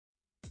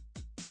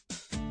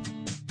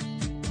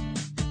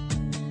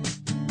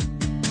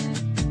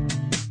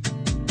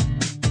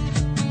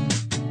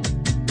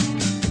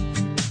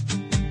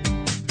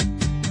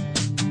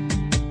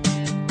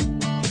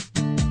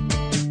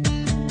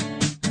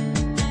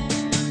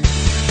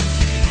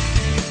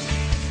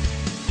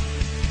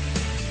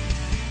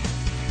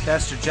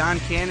Pastor Jon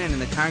Cannon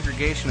and the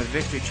congregation of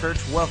Victory Church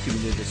welcome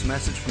you to this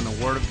message from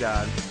the Word of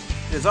God.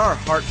 It is our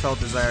heartfelt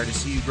desire to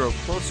see you grow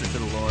closer to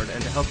the Lord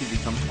and to help you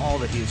become all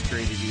that He has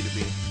created you to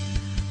be.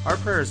 Our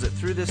prayer is that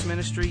through this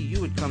ministry you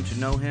would come to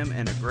know Him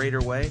in a greater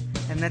way,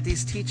 and that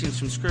these teachings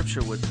from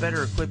Scripture would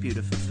better equip you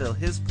to fulfill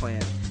His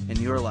plan in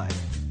your life.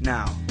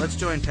 Now, let's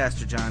join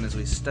Pastor Jon as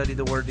we study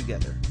the Word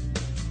together.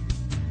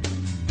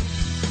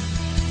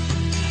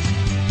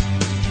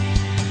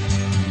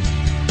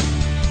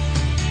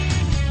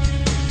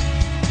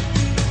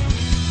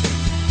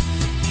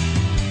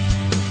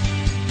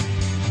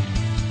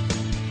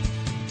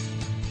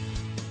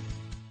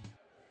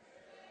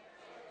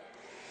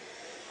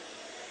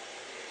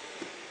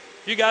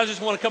 You guys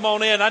just want to come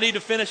on in. I need to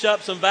finish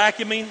up some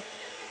vacuuming.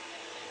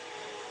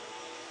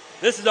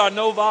 This is our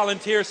no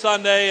volunteer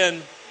Sunday,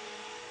 and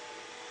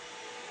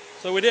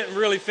so we didn't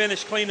really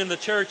finish cleaning the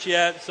church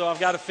yet, so I've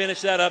got to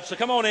finish that up. So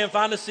come on in,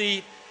 find a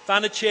seat,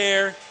 find a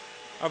chair.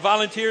 Our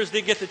volunteers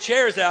did get the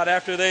chairs out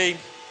after they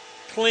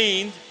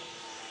cleaned.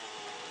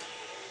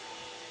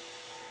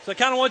 So I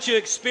kind of want you to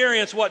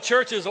experience what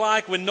church is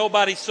like when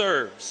nobody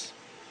serves.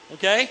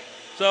 Okay?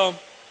 So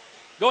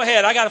go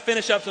ahead. I got to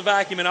finish up some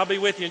vacuuming. I'll be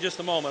with you in just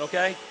a moment,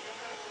 okay?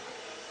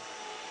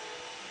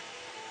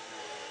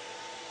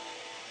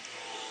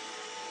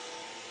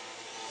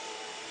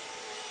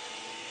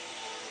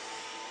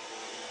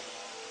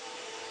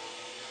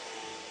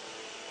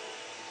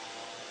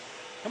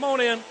 Come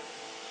on in.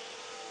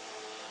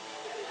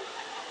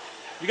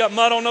 You got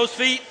mud on those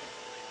feet?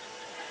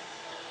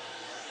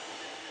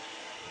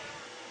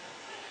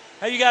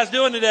 How you guys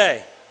doing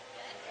today?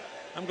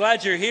 I'm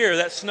glad you're here.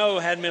 That snow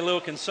had me a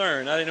little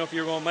concerned. I didn't know if you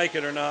were going to make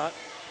it or not.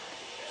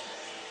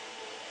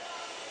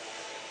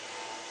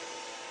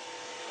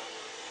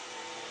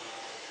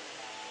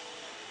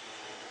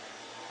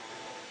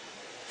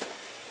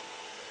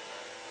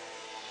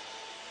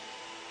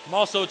 I'm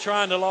also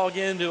trying to log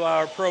into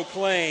our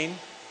Proclaim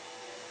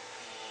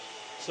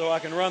so I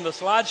can run the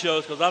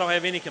slideshows because I don't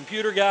have any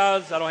computer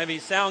guys. I don't have any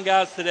sound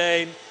guys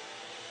today.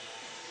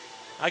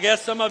 I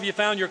guess some of you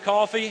found your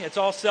coffee. It's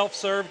all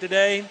self-serve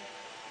today.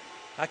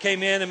 I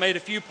came in and made a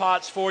few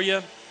pots for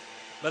you,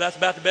 but that's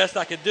about the best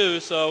I could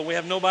do, so we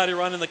have nobody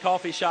running the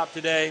coffee shop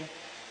today.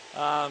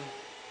 I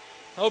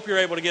hope you're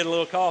able to get a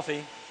little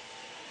coffee.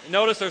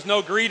 Notice there's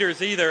no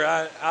greeters either.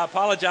 I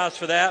apologize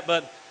for that,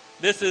 but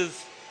this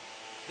is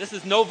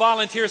no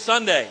volunteer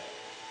Sunday,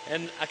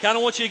 and I kind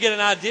of want you to get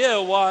an idea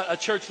of what a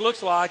church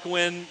looks like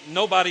when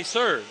nobody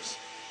serves.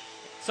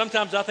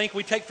 Sometimes I think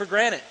we take for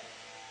granted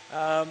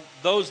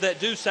those that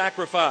do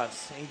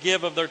sacrifice and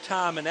give of their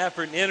time and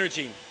effort and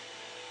energy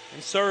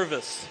and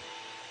service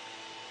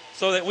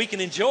so that we can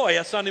enjoy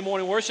a Sunday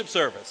morning worship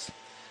service.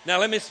 Now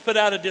let me put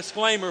out a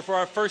disclaimer for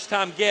our first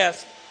time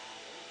guests.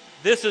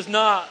 This is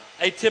not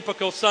a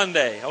typical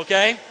Sunday,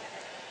 okay?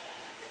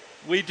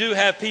 We do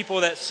have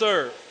people that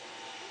serve.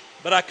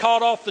 But I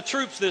called off the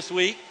troops this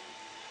week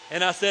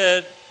and I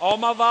said, all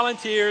my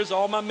volunteers,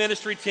 all my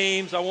ministry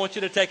teams, I want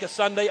you to take a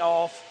Sunday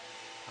off.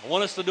 I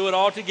want us to do it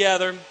all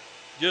together.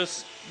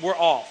 We're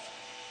off.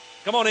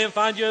 Come on in,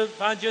 find you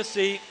a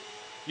seat.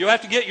 You'll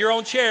have to get your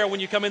own chair when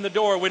you come in the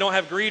door. We don't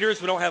have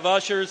greeters. We don't have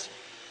ushers.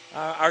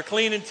 Our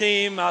cleaning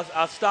team,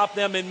 I stopped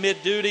them in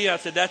mid-duty. I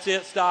said, that's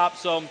it, stop.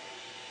 So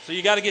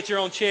you got to get your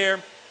own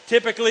chair.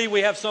 Typically,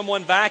 we have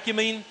someone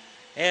vacuuming,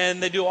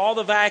 and they do all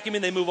the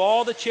vacuuming. They move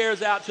all the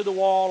chairs out to the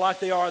wall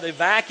like they are. They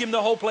vacuum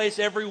the whole place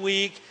every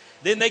week.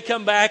 Then they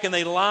come back, and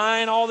they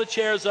line all the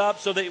chairs up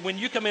so that when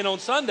you come in on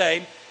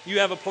Sunday, you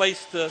have a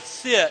place to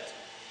sit.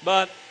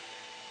 But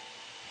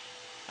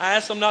I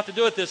asked them not to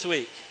do it this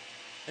week.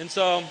 And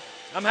so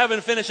I'm having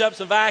to finish up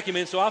some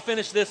vacuuming, so I'll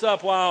finish this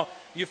up while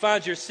you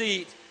find your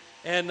seat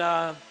and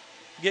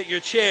get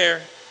your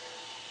chair.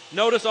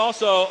 Notice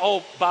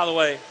also, by the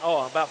way,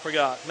 I about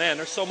forgot. Man,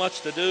 there's so much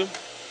to do.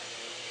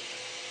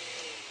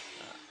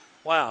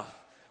 Wow.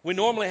 We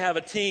normally have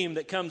a team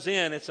that comes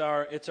in. It's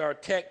our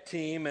tech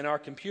team and our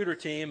computer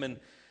team,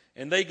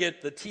 and they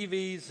get the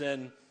TVs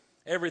and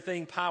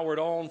everything powered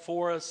on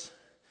for us.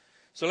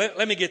 So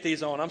let me get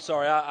these on. I'm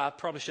sorry, I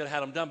probably should have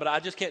had them done, but I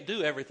just can't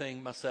do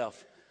everything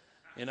myself.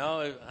 You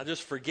know, I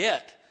just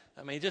forget.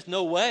 I mean, just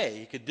no way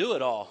you could do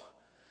it all.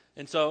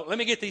 And so let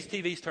me get these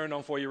TVs turned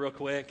on for you real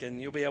quick,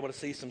 and you'll be able to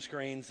see some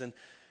screens. And,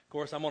 of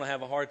course, I'm going to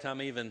have a hard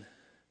time even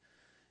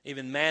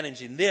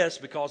managing this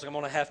because I'm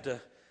going to have to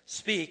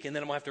speak, and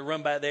then I'm going to have to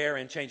run back there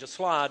and change a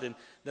slide, and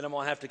then I'm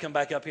going to have to come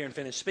back up here and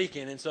finish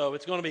speaking. And so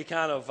it's going to be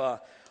kind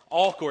of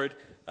awkward.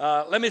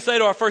 Let me say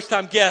to our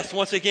first-time guests,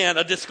 once again,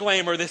 a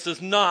disclaimer. This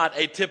is not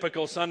a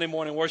typical Sunday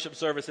morning worship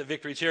service at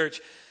Victory Church,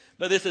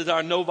 but this is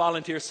our No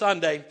Volunteer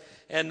Sunday.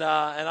 And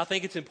I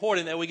think it's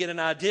important that we get an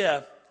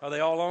idea. Are they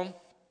all on?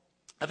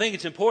 I think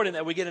it's important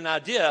that we get an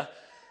idea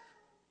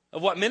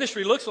of what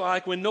ministry looks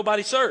like when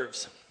nobody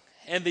serves,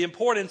 and the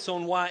importance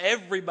on why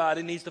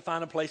everybody needs to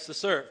find a place to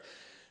serve.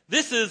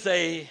 This is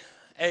a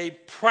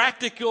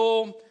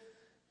practical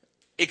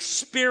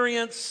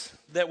experience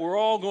that we're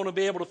all going to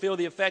be able to feel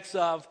the effects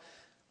of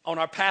on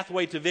our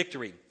pathway to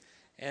victory.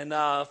 And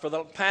for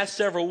the past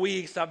several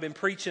weeks, I've been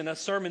preaching a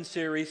sermon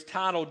series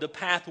titled The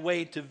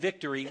Pathway to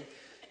Victory.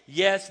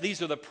 Yes,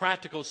 these are the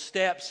practical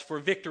steps for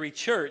Victory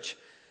Church,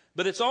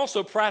 but it's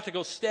also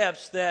practical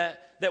steps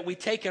that we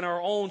take in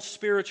our own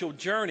spiritual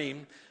journey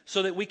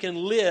so that we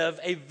can live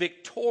a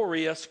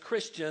victorious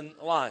Christian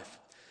life.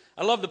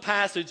 I love the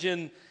passage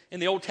in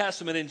the Old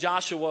Testament in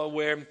Joshua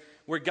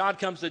where God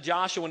comes to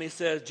Joshua and he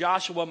says,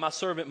 "Joshua, my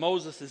servant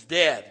Moses is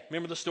dead."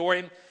 Remember the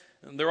story?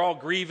 And they're all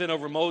grieving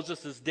over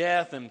Moses'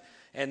 death, and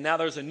now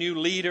there's a new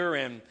leader,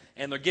 and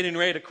they're getting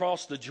ready to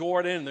cross the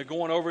Jordan, and they're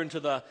going over into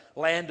the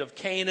land of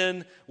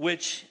Canaan,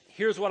 which,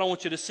 here's what I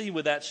want you to see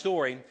with that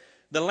story.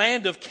 The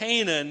land of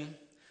Canaan,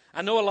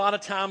 I know a lot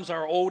of times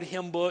our old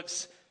hymn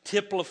books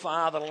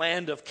typify the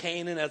land of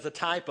Canaan as a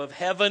type of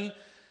heaven.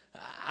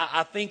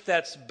 I think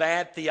that's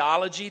bad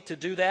theology to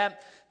do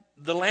that.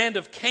 The land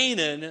of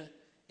Canaan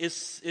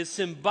is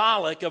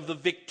symbolic of the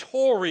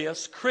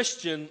victorious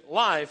Christian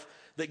life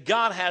that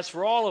God has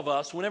for all of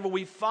us whenever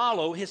we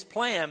follow His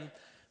plan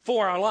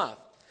for our life.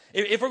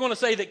 If we're going to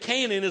say that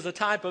Canaan is a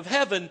type of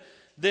heaven,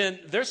 then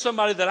there's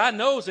somebody that I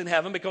know is in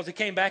heaven because he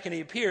came back and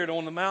he appeared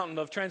on the mountain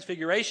of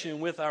transfiguration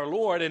with our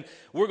Lord, and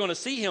we're going to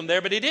see him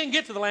there. But he didn't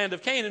get to the land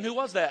of Canaan. Who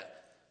was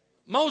that?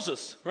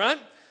 Moses, right?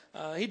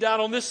 He died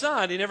on this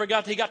side. He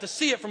got to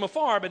see it from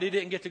afar, but he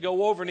didn't get to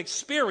go over and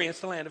experience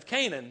the land of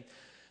Canaan.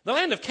 The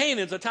land of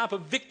Canaan is a type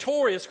of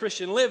victorious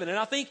Christian living. And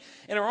I think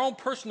in our own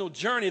personal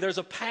journey, there's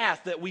a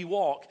path that we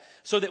walk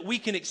so that we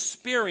can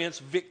experience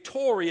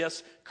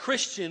victorious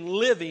Christian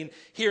living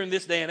here in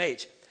this day and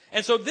age.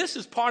 And so this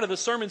is part of the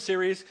sermon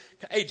series.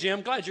 Hey,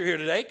 Jim, glad you're here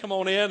today. Come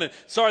on in. And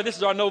sorry, this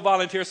is our No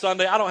Volunteer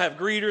Sunday. I don't have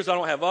greeters. I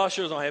don't have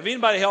ushers. I don't have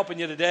anybody helping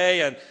you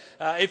today. And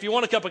if you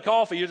want a cup of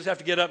coffee, you just have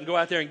to get up and go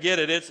out there and get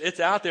it. It's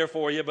out there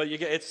for you, but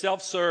it's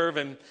self-serve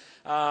and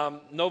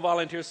no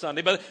volunteer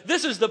Sunday. But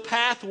this is the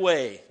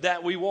pathway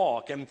that we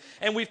walk. And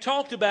we've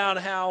talked about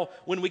how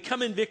when we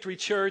come in Victory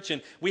Church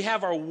and we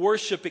have our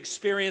worship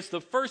experience, the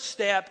first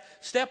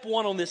step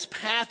one on this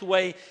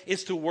pathway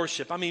is to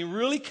worship. I mean,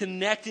 really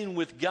connecting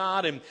with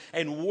God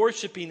and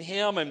worshiping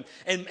Him.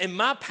 And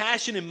my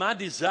passion and my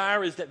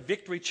desire is that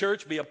Victory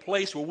Church be a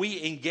place where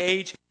we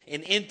engage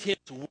in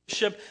intense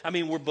worship. I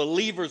mean, where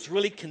believers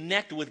really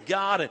connect with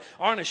God and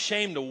aren't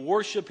ashamed to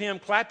worship Him.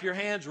 Clap your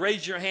hands,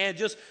 raise your hand,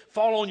 just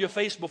fall on your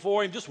face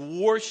before Him, just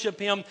worship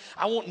Him.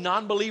 I want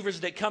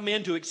non-believers that come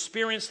in to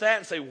experience that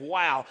and say,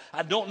 wow,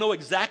 I don't know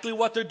exactly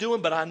what they're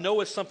doing, but I know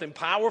it's something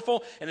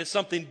powerful and it's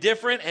something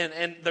different,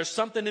 and there's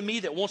something in me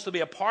that wants to be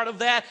a part of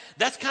that.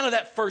 That's kind of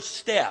that first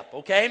step,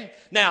 okay?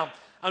 Now,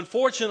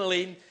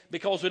 unfortunately,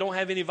 because we don't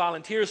have any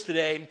volunteers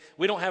today,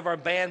 we don't have our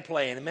band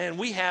playing. And man,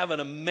 we have an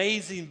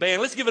amazing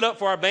band. Let's give it up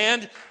for our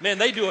band. Man,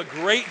 they do a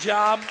great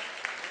job.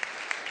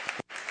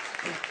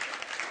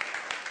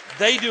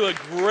 They do a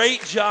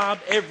great job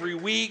every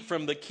week,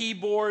 from the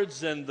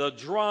keyboards and the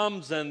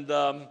drums and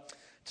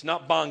it's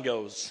not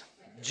bongos,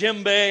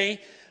 djembe,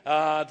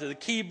 to the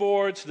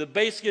keyboards, to the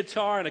bass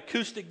guitar and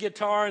acoustic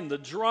guitar and the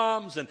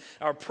drums, and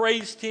our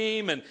praise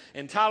team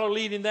and Tyler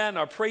leading that, and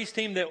our praise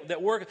team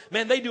that work.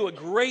 Man, they do a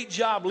great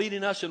job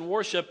leading us in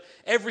worship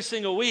every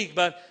single week,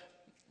 but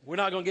we're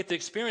not going to get to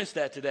experience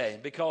that today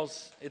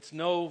because it's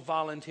No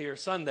Volunteer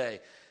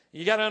Sunday.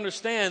 You got to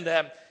understand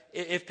that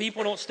if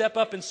people don't step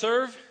up and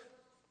serve,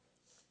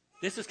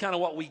 this is kind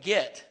of what we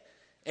get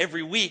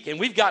every week, and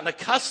we've gotten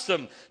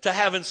accustomed to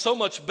having so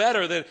much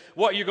better than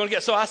what you're going to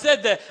get. So I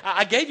said that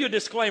I gave you a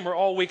disclaimer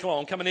all week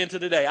long coming into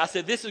today. I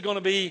said this is going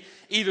to be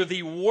either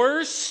the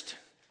worst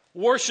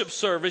worship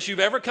service you've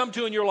ever come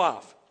to in your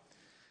life,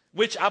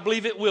 which I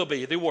believe it will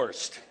be the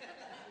worst.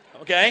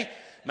 Okay?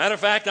 Matter of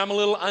fact, I'm a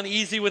little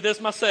uneasy with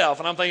this myself,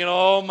 and I'm thinking,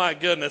 oh my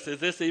goodness, is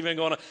this even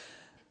going to...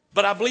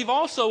 But I believe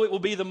also it will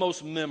be the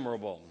most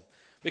memorable,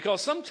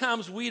 because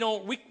sometimes we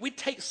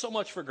take so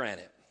much for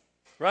granted,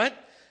 right?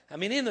 I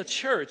mean, in the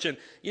church, and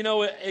you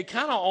know, it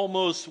kind of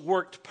almost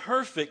worked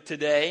perfect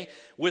today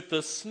with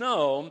the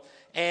snow,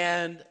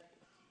 and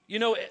you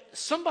know,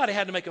 somebody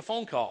had to make a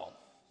phone call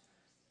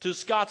to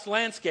Scott's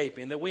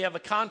Landscaping that we have a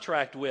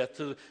contract with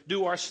to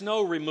do our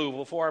snow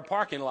removal for our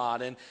parking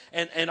lot,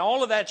 and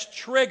all of that's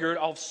triggered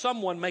off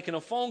someone making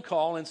a phone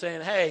call and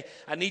saying, hey,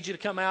 I need you to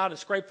come out and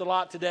scrape the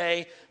lot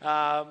today.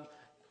 There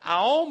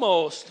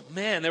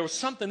was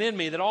something in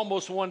me that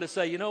almost wanted to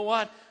say, you know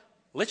what,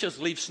 let's just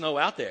leave snow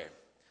out there.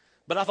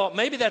 But I thought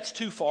maybe that's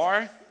too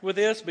far with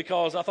this,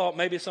 because I thought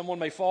maybe someone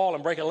may fall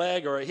and break a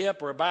leg or a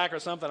hip or a back or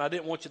something. I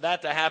didn't want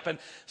that to happen.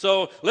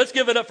 So let's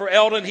give it up for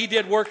Eldon. He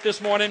did work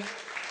this morning.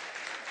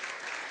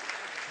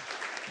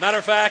 Matter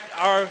of fact,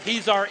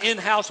 he's our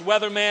in-house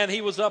weatherman.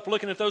 He was up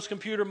looking at those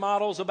computer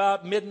models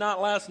about midnight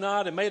last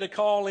night and made a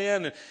call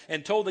in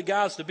and told the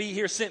guys to be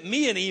here. Sent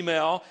me an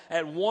email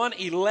at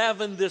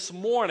 1:11 this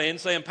morning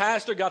saying,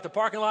 Pastor, got the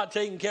parking lot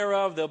taken care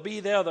of. They'll be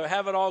there. They'll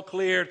have it all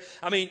cleared.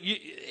 I mean,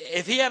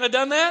 if he hadn't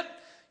done that,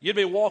 you'd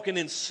be walking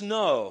in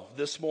snow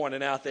this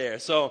morning out there.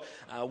 So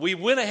we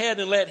went ahead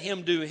and let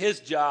him do his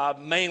job,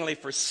 mainly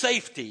for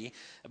safety.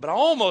 But I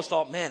almost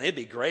thought, man, it'd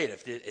be great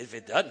if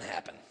it doesn't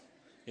happen,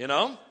 you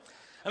know?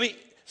 I mean,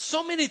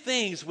 So many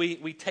things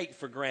we take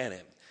for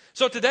granted.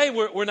 So today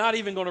we're not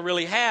even going to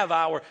really have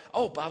our,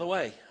 oh, by the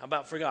way, I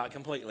about forgot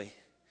completely.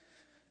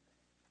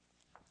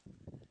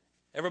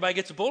 Everybody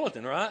gets a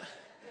bulletin, right?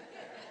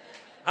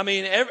 I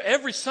mean,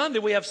 every Sunday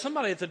we have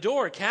somebody at the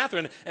door,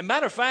 Catherine. And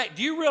matter of fact,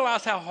 do you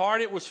realize how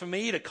hard it was for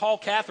me to call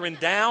Catherine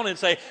down and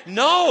say,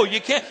 no, you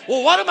can't.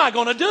 Well, what am I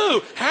going to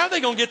do? How are they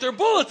going to get their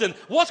bulletin?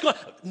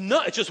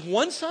 No, it's just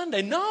one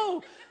Sunday.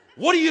 No.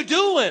 What are you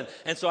doing?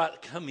 And so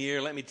come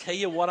here, let me tell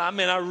you what I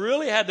meant. I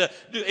really had to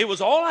do, it was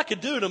all I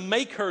could do to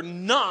make her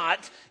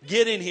not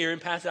get in here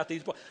and pass out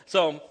these bulletins.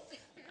 So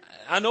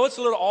I know it's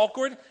a little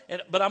awkward,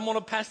 but I'm going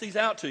to pass these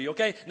out to you,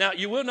 okay? Now,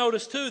 you will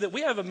notice, too, that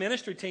we have a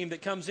ministry team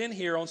that comes in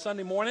here on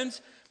Sunday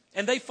mornings,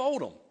 and they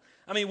fold them.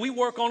 I mean, we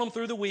work on them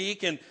through the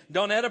week, and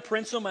Donetta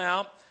prints them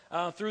out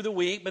through the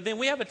week. But then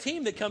we have a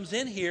team that comes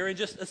in here and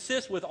just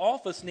assists with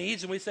office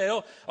needs, and we say,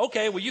 oh,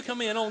 okay, will you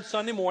come in on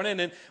Sunday morning,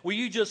 and will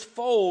you just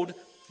fold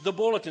the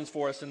bulletins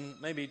for us and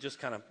maybe just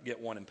kind of get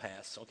one and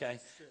pass, okay?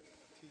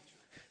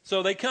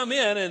 So they come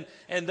in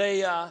and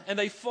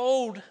they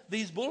fold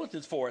these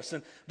bulletins for us.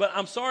 But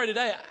I'm sorry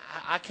today,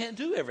 I can't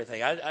do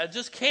everything. I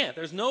just can't.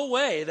 There's no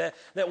way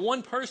that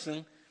one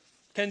person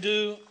can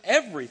do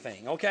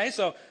everything. Okay,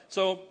 so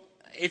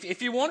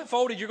if you want it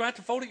folded, you're going to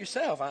have to fold it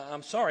yourself.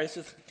 I'm sorry. It's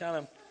just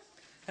kind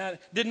of.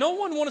 Did no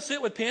one want to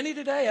sit with Penny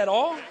today at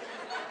all?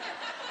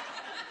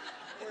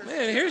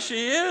 Man, here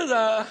she is.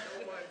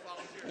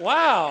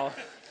 Wow.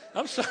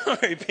 I'm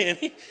sorry,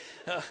 Penny.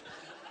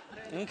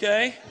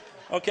 Okay.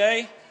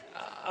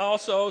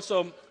 Also,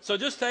 so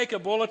just take a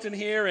bulletin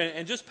here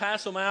and just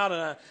pass them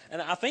out.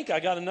 And I think I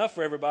got enough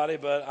for everybody,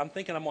 but I'm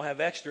thinking I'm going to have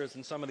extras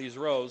in some of these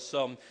rows.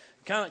 So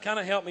kind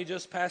of help me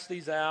just pass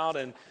these out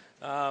and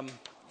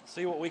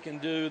see what we can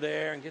do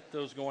there and get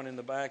those going in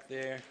the back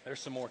there. There's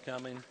some more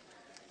coming.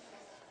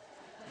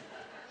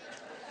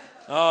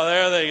 Oh,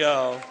 there they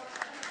go.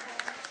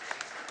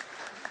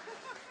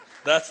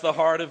 That's the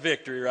heart of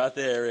victory right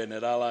there, isn't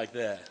it? I like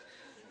that.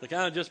 So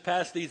kind of just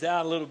pass these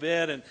out a little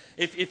bit. And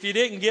if you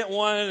didn't get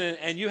one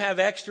and you have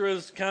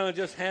extras, kind of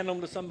just hand them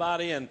to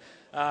somebody. And,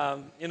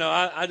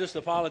 I just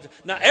apologize.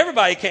 Now,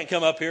 everybody can't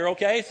come up here,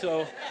 okay?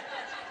 So,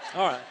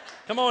 all right.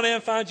 Come on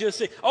in, find you a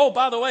seat. Oh,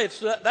 by the way,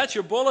 that's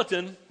your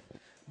bulletin.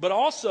 But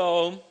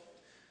also,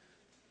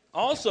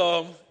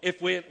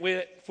 if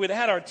we'd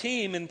had our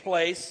team in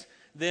place,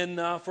 then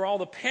for all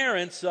the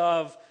parents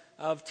of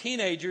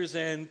teenagers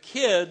and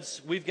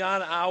kids, we've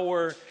got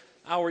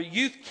our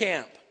youth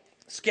camp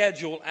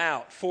schedule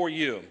out for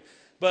you.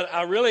 But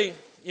I really,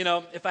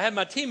 if I had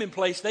my team in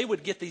place, they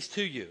would get these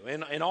to you.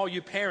 And all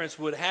you parents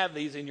would have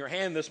these in your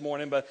hand this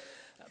morning, but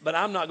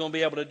I'm not going to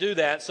be able to do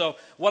that. So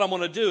what I'm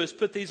going to do is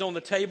put these on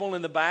the table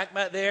in the back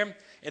there.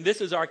 And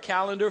this is our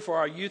calendar for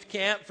our youth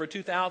camp for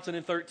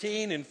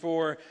 2013 and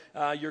for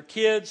your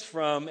kids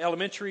from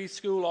elementary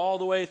school all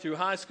the way through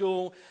high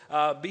school.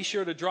 Be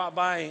sure to drop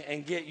by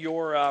and get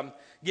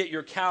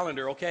your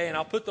calendar, okay? And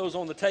I'll put those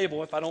on the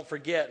table if I don't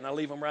forget, and I'll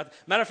leave them right there.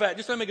 Matter of fact,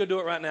 just let me go do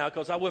it right now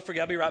because I will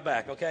forget. I'll be right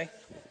back, okay?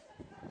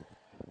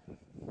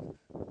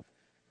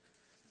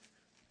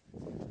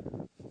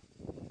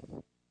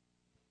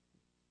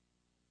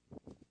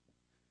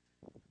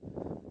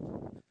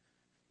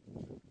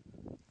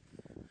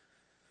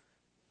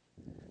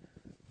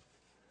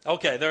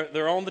 Okay,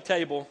 they're on the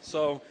table.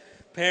 So,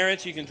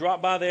 parents, you can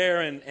drop by there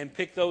and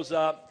pick those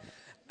up.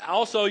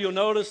 Also, you'll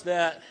notice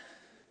that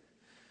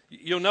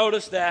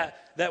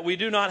we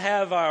do not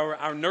have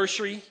our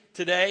nursery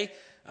today.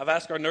 I've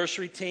asked our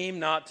nursery team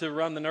not to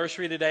run the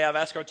nursery today. I've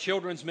asked our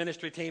children's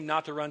ministry team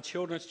not to run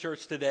children's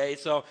church today.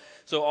 So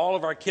all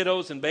of our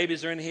kiddos and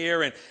babies are in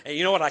here. And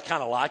you know what? I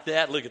kind of like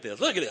that. Look at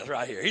this. Look at this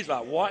right here. He's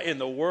like, what in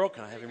the world?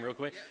 Can I have him real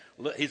quick?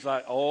 Look, he's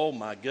like, oh,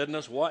 my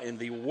goodness. What in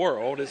the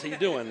world is he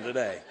doing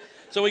today?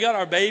 So we got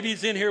our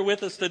babies in here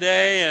with us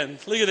today. And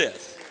look at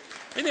this.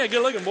 Isn't he a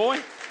good-looking boy?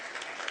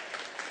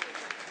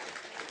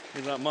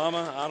 He's like,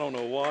 Mama, I don't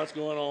know what's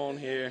going on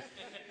here.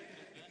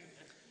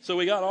 So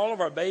we got all of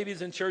our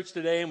babies in church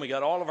today, and we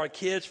got all of our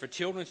kids for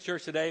children's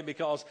church today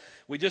because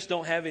we just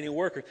don't have any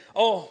workers.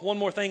 Oh, one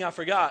more thing I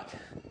forgot.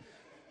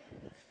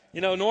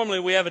 Normally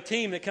we have a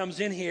team that comes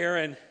in here,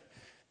 and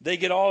they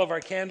get all of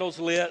our candles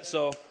lit.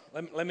 So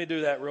let me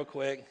do that real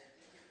quick.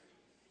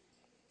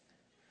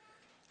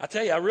 I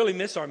tell you, I really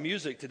miss our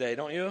music today,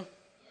 don't you?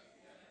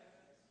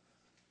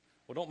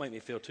 Well, don't make me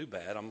feel too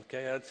bad. I'm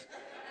okay.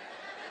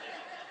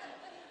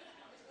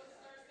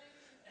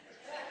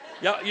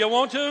 You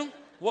want to?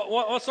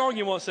 What song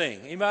you want to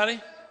sing? Anybody?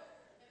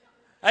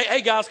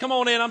 Hey, guys, come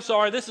on in. I'm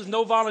sorry. This is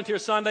no volunteer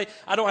Sunday.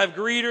 I don't have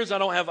greeters. I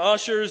don't have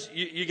ushers.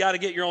 You got to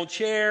get your own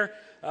chair.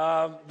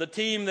 The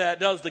team that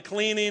does the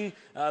cleaning,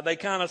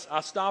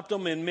 I stopped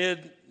them in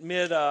mid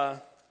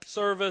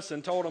service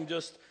and told them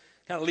just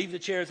kind of leave the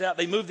chairs out.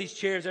 They move these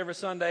chairs every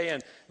Sunday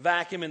and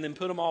vacuum and then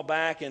put them all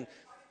back. And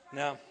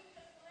now,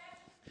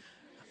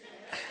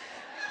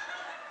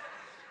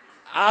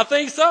 I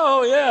think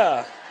so.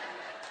 Yeah.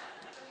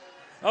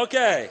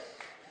 Okay.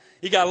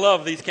 You got to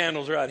love these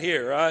candles right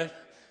here, right?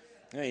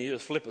 Yeah, you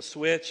just flip a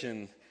switch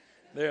and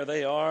there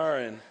they are.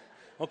 And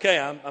Okay,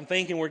 I'm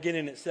thinking we're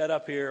getting it set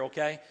up here,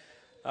 okay?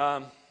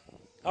 All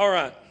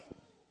right.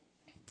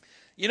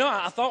 You know,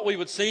 I thought we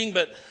would sing,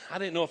 but I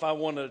didn't know if I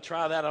wanted to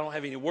try that. I don't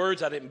have any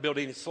words. I didn't build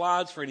any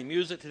slides for any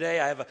music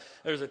today.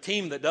 There's a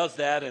team that does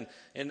that, and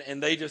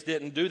they just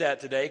didn't do that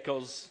today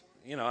because,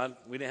 you know,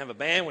 we didn't have a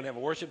band. We didn't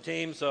have a worship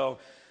team, so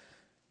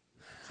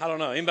I don't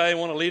know. Anybody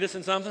want to lead us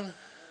in something?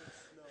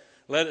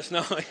 Let us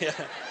know. Yeah.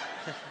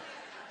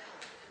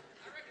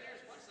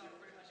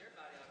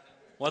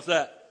 What's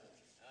that?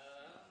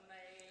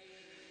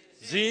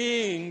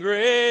 Amazing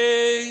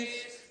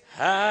grace,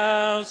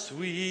 how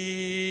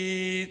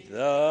sweet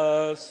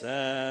the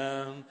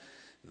sound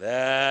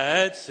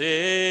that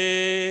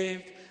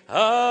saved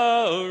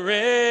a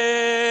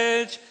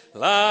wretch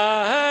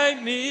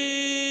like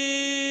me.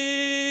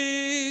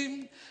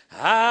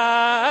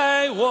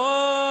 I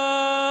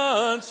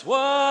once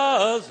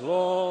was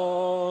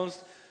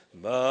lost,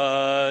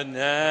 but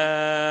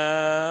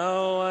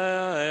now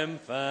I'm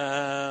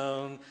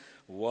found.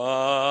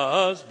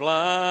 Was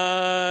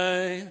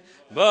blind,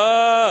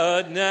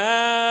 but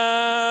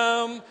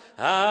now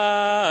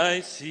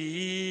I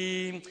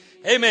see.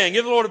 Amen.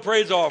 Give the Lord a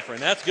praise offering.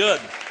 That's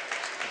good.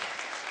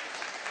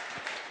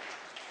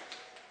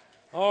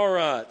 All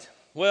right.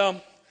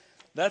 Well,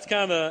 that's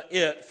kind of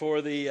it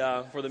for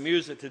the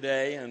music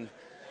today, and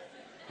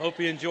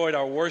hope you enjoyed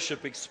our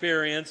worship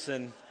experience.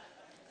 And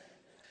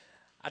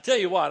I tell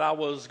you what, I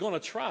was going to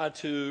try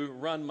to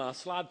run my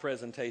slide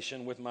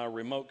presentation with my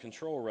remote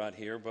control right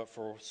here, but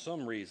for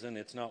some reason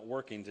it's not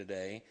working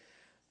today.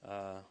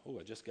 I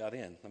just got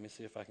in. Let me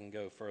see if I can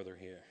go further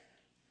here.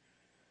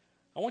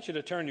 I want you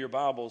to turn your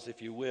Bibles,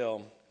 if you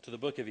will, to the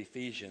book of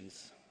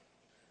Ephesians.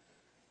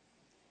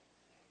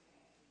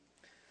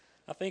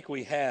 I think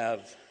we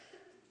have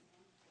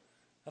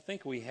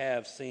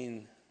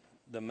seen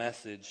the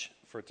message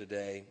for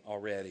today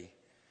already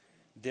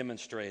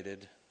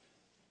demonstrated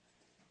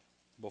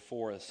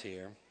before us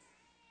here.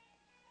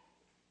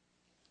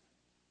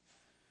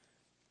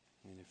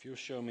 And if you'll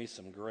show me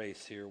some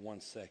grace here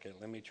 1 second,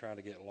 let me try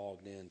to get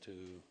logged into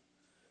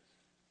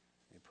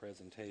a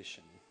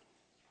presentation.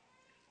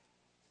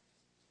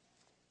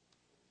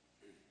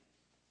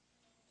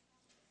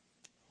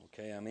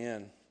 Okay, I'm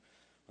in.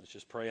 Let's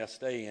just pray I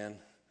stay in.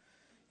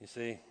 You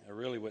see, I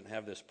really wouldn't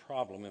have this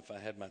problem if I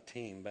had my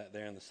team back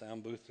there in the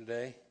sound booth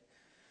today.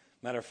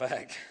 Matter of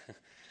fact,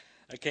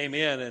 I came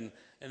in and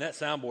that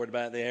soundboard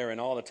back there and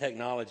all the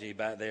technology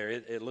back there,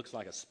 it looks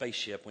like a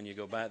spaceship when you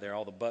go back there,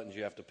 all the buttons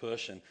you have to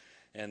push.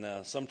 And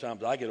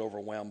sometimes I get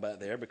overwhelmed back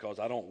there because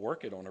I don't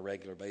work it on a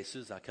regular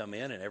basis. I come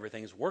in and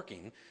everything's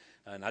working.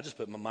 And I just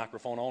put my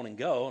microphone on and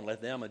go and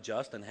let them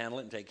adjust and handle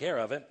it and take care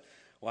of it.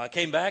 Well, I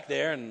came back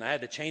there and I had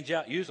to change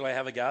out. Usually I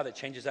have a guy that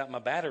changes out my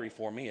battery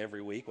for me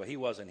every week. Well, he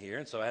wasn't here,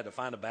 and so I had to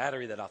find a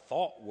battery that I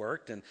thought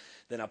worked. And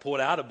then I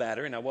pulled out a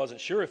battery, and I wasn't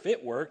sure if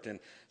it worked.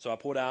 And so I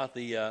pulled out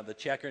the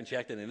checker and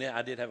checked it, and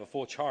I did have a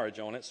full charge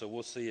on it. So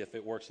we'll see if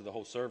it works for the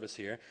whole service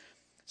here.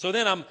 So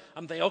then I'm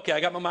thinking, okay, I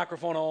got my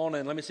microphone on,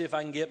 and let me see if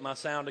I can get my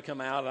sound to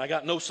come out. And I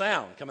got no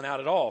sound coming out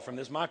at all from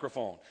this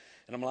microphone.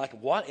 And I'm like,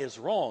 what is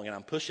wrong? And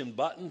I'm pushing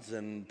buttons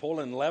and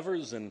pulling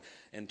levers and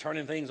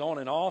turning things on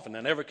and off, and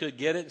I never could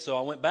get it. So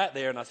I went back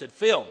there and I said,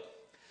 Phil,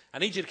 I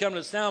need you to come to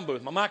the sound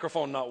booth. My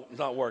microphone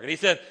not working. He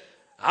said,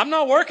 I'm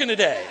not working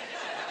today.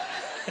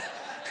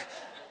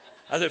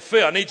 I said,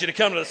 Phil, I need you to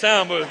come to the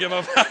sound booth, get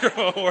my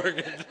microphone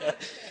working.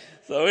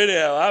 So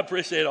anyhow, I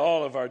appreciate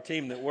all of our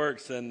team that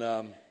works, and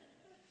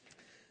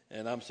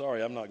I'm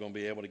sorry I'm not going to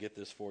be able to get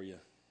this for you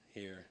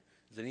here.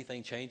 Is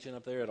anything changing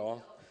up there at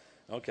all?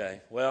 Okay,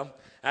 well,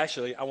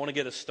 actually, I want to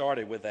get us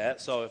started with that.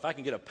 So if I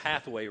can get a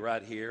pathway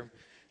right here,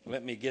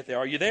 let me get there.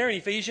 Are you there in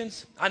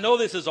Ephesians? I know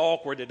this is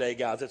awkward today,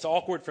 guys. It's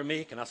awkward for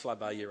me. Can I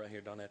slide by you right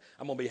here, Donette?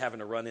 I'm going to be having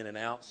to run in and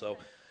out. So,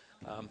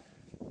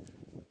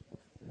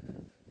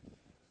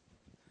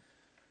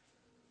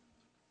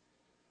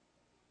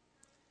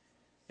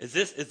 is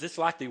this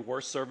like the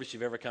worst service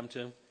you've ever come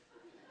to?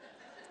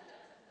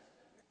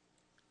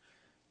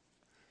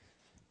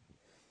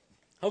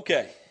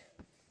 Okay.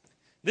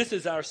 This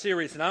is our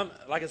series, and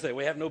like I said,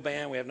 we have no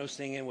band, we have no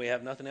singing, we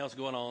have nothing else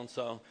going on,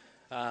 so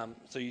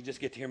you just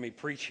get to hear me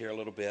preach here a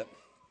little bit.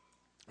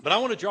 But I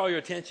want to draw your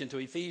attention to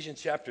Ephesians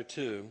chapter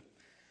 2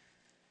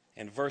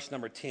 and verse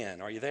number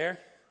 10. Are you there?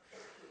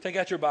 Take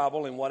out your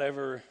Bible, and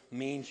whatever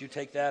means you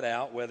take that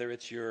out, whether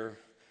it's your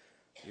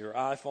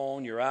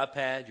iPhone, your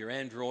iPad, your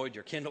Android,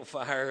 your Kindle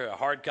Fire, a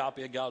hard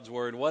copy of God's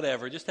Word,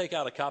 whatever. Just take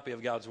out a copy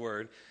of God's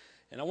Word.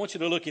 And I want you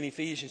to look in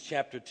Ephesians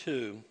chapter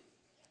 2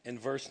 and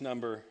verse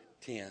number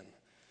 10.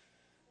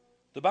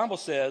 The Bible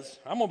says,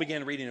 I'm going to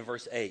begin reading in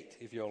verse 8,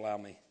 if you'll allow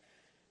me.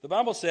 The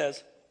Bible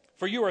says,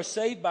 for you are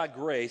saved by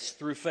grace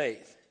through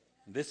faith.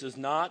 This is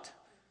not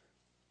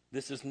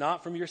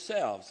from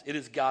yourselves. It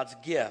is God's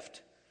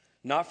gift,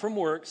 not from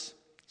works,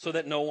 so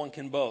that no one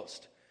can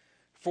boast.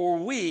 For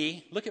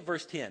we, look at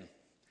verse 10,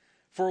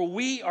 for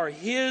we are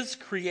His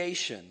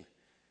creation,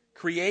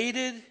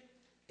 created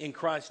in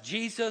Christ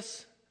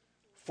Jesus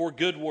for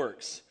good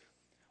works,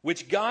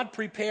 which God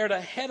prepared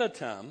ahead of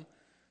time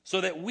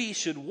so that we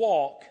should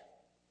walk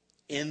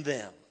in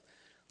them.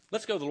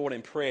 Let's go to the Lord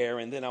in prayer,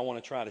 and then I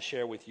want to try to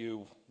share with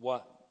you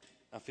what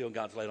I feel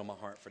God's laid on my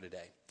heart for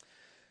today.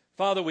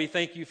 Father, we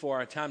thank you for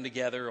our time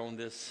together on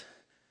this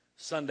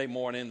Sunday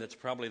morning that's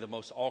probably the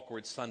most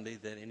awkward Sunday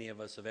that any of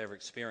us have ever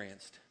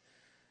experienced.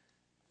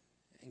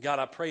 And God,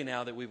 I pray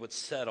now that we would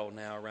settle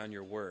now around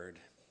your word.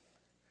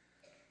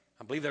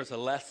 I believe there's a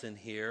lesson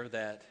here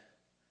that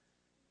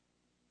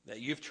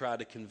you've tried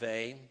to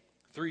convey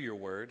through your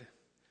word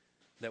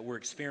that we're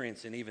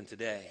experiencing even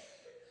today.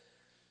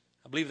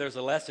 I believe there's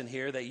a lesson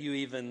here that you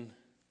even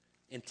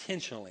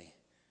intentionally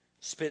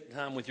spent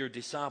time with your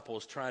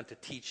disciples trying to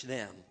teach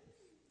them.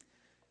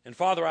 And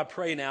Father, I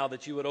pray now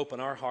that you would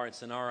open our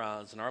hearts and our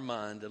eyes and our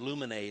mind,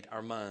 illuminate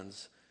our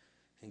minds,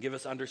 and give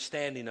us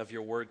understanding of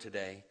your word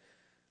today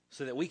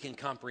so that we can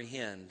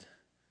comprehend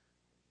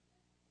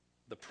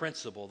the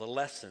principle, the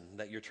lesson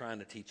that you're trying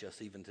to teach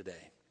us even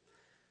today.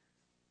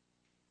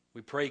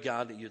 We pray,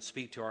 God, that you'd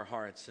speak to our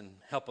hearts and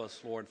help us,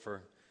 Lord,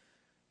 for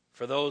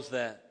those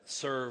that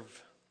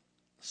serve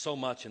so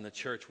much in the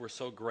church. We're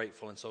so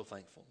grateful and so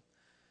thankful.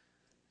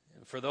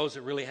 And for those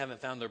that really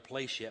haven't found their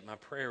place yet, my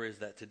prayer is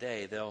that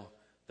today they'll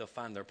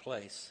find their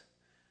place.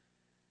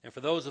 And for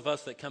those of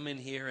us that come in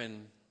here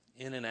and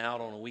in and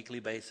out on a weekly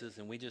basis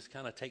and we just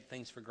kind of take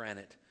things for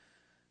granted,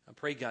 I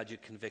pray, God,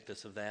 you'd convict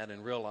us of that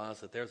and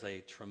realize that there's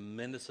a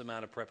tremendous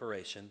amount of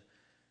preparation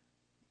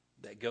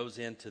that goes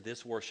into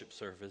this worship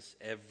service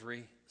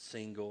every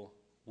single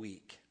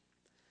week.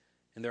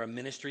 And there are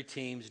ministry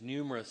teams,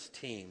 numerous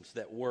teams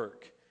that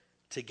work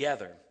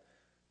together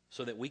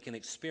so that we can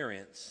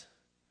experience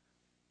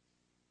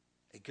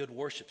a good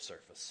worship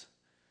service.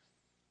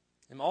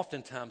 And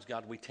oftentimes,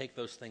 God, we take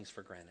those things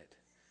for granted.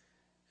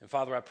 And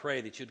Father, I pray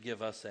that you'd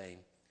give us a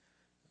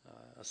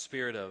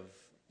spirit of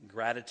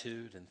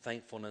gratitude and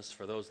thankfulness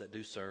for those that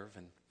do serve.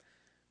 And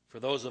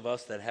for those of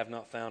us that have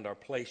not found our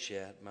place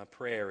yet, my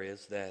prayer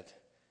is that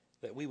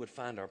we would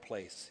find our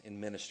place in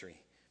ministry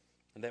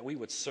and that we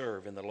would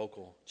serve in the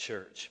local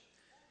church.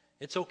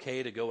 It's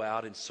okay to go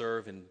out and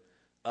serve in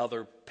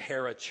other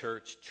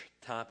para-church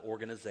type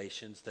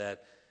organizations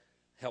that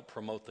help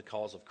promote the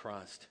cause of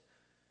Christ.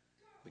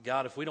 But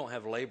God, if we don't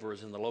have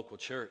laborers in the local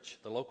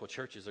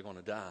churches are going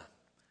to die.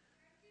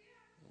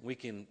 We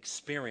can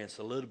experience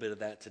a little bit of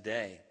that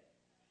today.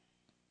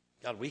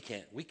 God, we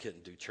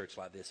couldn't do church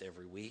like this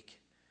every week.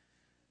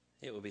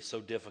 It would be so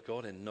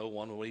difficult and no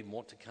one would even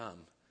want to come.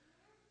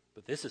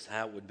 But this is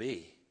how it would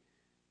be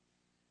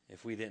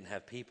if we didn't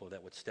have people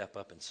that would step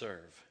up and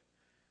serve.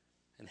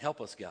 And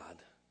help us, God.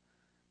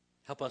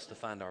 Help us to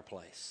find our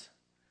place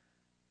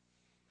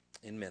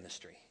in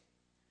ministry,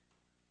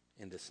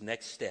 in this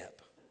next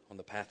step on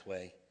the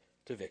pathway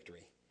to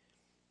victory.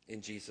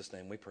 In Jesus'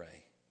 name we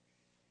pray.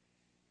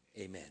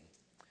 Amen.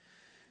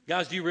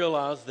 Guys, do you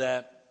realize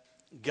that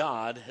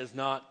God has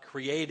not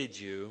created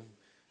you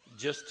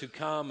just to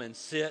come and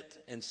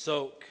sit and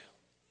soak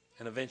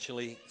and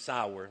eventually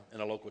sour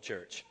in a local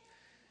church?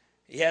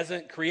 He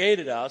hasn't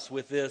created us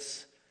with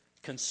this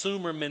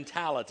consumer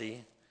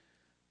mentality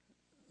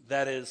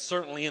that is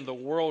certainly in the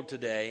world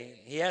today.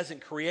 He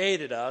hasn't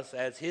created us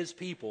as his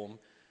people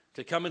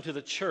to come into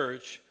the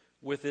church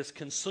with this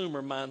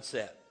consumer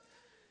mindset.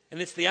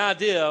 And it's the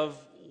idea of,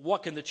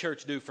 what can the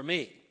church do for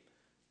me?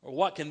 Or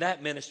what can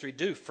that ministry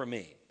do for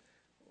me?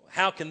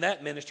 How can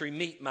that ministry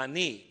meet my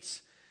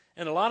needs?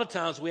 And a lot of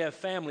times we have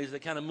families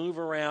that kind of move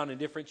around in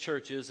different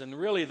churches, and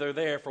really they're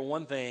there for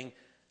one thing: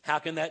 how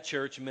can that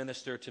church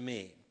minister to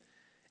me?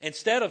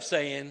 Instead of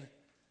saying,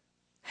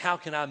 how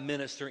can I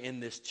minister in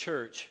this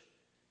church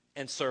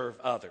and serve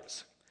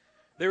others?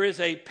 There is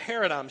a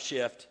paradigm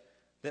shift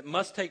that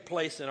must take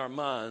place in our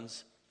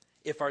minds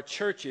if our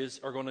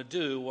churches are going to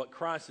do what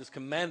Christ has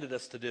commanded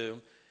us to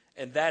do,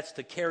 and that's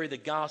to carry the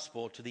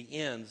gospel to the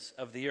ends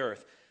of the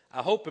earth.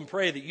 I hope and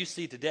pray that you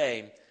see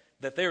today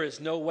that there is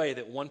no way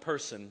that one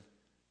person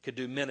could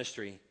do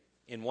ministry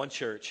in one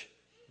church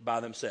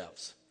by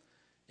themselves.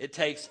 It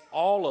takes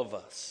all of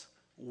us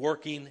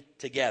working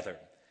together.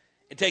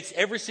 It takes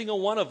every single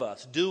one of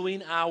us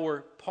doing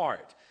our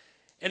part.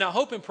 And I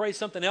hope and pray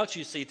something else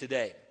you see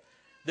today,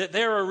 that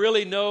there are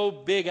really no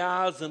big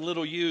I's and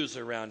little U's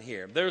around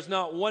here. There's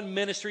not one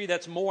ministry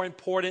that's more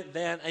important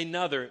than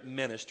another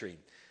ministry.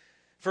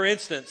 For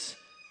instance,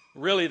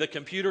 really the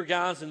computer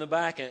guys in the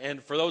back,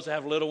 and for those that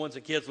have little ones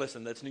and kids,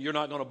 listen, you're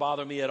not going to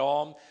bother me at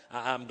all.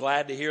 I'm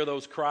glad to hear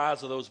those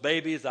cries of those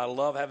babies. I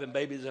love having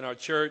babies in our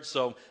church,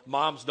 so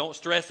moms, don't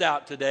stress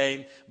out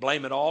today.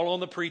 Blame it all on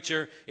the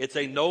preacher. It's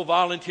a no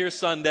volunteer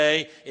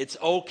Sunday. It's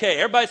okay.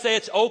 Everybody say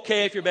it's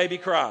okay if your baby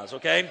cries,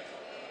 okay?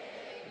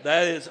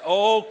 That is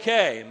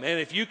okay. Man,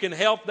 if you can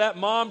help that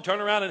mom, turn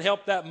around and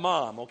help that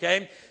mom,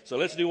 okay? So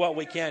let's do what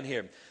we can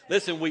here.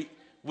 Listen,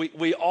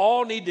 we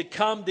all need to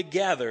come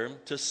together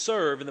to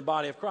serve in the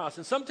body of Christ.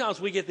 And sometimes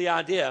we get the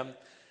idea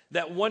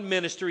that one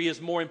ministry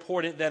is more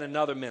important than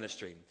another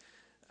ministry.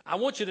 I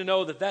want you to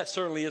know that that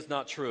certainly is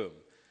not true.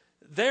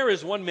 There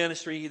is one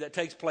ministry that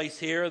takes place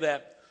here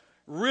that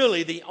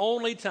really the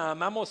only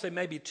time, I'm going to say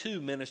maybe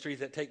two ministries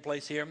that take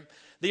place here,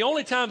 the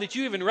only time that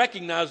you even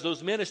recognize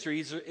those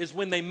ministries is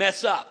when they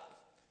mess up,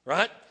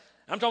 right?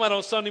 I'm talking about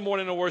on Sunday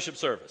morning in a worship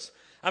service.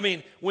 I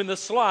mean, when the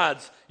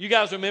slides, you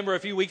guys remember a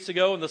few weeks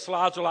ago, and the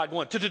slides were like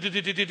going, and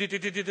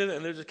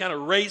they just kind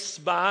of race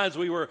by as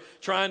we were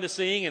trying to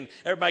sing, and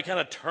everybody kind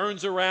of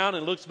turns around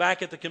and looks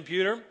back at the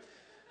computer,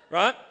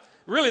 right?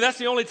 Really, that's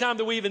the only time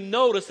that we even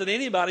notice that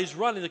anybody's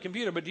running the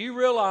computer. But do you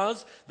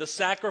realize the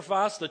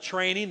sacrifice, the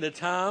training, the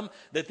time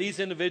that these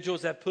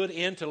individuals have put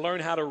in to learn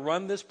how to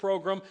run this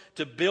program,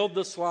 to build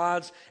the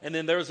slides? And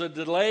then there's a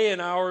delay in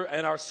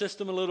our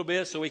system a little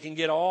bit so we can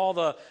get all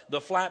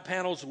the flat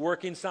panels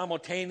working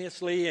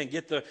simultaneously and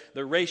get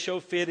the ratio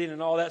fitting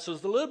and all that. So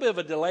there's a little bit of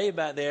a delay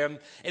back there. And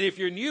if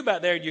you're new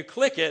back there and you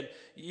click it,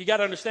 you got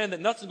to understand that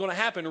nothing's going to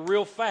happen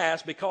real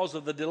fast because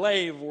of the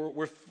delay.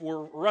 We're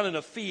running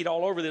a feed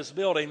all over this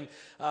building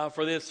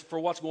for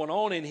what's going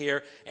on in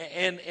here.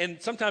 And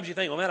sometimes you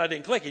think, well, man, I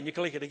didn't click it. And you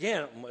click it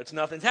again. It's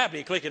nothing's happening.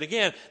 You click it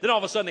again. Then all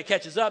of a sudden it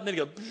catches up. And then it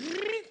goes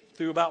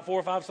through about 4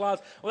 or 5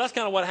 slides. Well, that's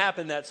kind of what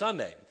happened that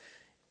Sunday.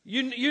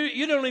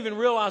 You don't even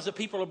realize that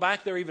people are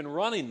back there even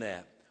running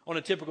that on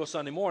a typical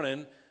Sunday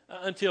morning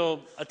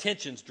until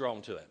attention's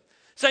drawn to it.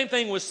 Same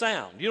thing with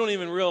sound. You don't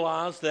even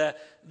realize that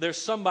there's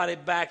somebody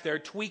back there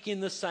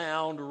tweaking the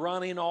sound,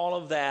 running all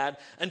of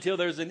that until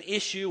there's an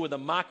issue with a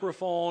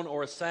microphone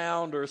or a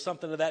sound or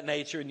something of that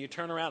nature, and you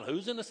turn around,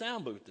 who's in the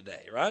sound booth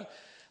today, right?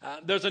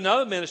 There's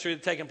another ministry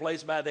that's taking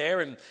place by there,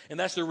 and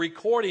that's the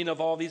recording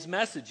of all these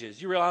messages.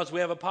 You realize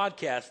we have a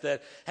podcast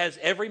that has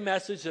every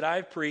message that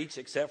I've preached,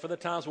 except for the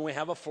times when we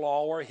have a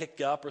flaw or a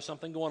hiccup or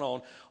something going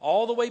on,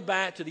 all the way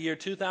back to the year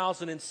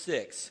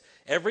 2006.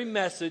 Every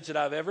message that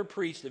I've ever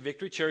preached at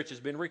Victory Church has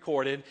been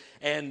recorded,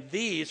 and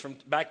these from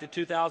back to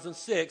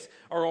 2006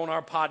 are on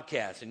our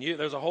podcast. And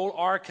there's a whole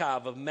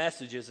archive of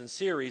messages and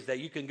series that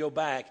you can go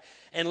back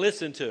and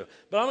listen to.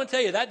 But I'm going to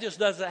tell you, that just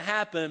doesn't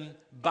happen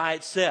by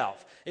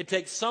itself. It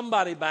takes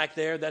somebody back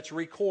there that's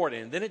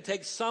recording. Then it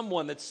takes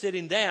someone that's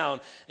sitting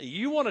down.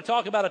 You want to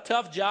talk about a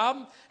tough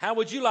job? How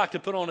would you like to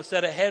put on a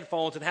set of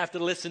headphones and have to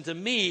listen to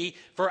me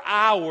for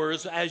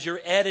hours as you're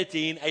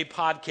editing a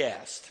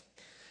podcast?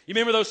 You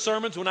remember those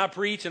sermons when I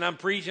preach and I'm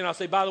preaching, I'll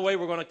say, by the way,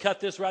 we're going to cut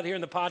this right here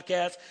in the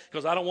podcast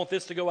because I don't want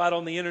this to go out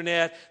on the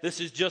internet.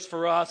 This is just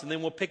for us, and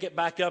then we'll pick it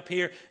back up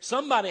here.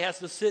 Somebody has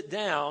to sit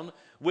down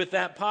with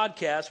that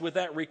podcast, with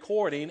that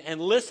recording,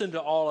 and listen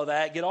to all of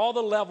that, get all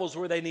the levels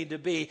where they need to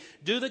be,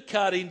 do the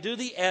cutting, do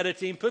the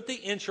editing, put the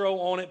intro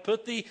on it,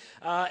 put the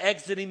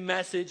exiting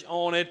message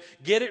on it,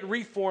 get it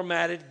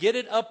reformatted, get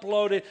it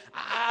uploaded.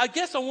 I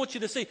guess I want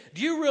you to see,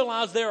 do you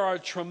realize there are a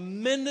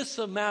tremendous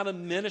amount of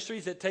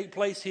ministries that take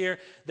place here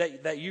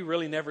that you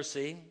really never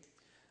see?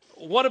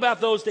 What about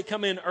those that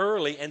come in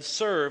early and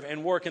serve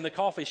and work in the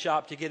coffee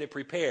shop to get it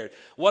prepared?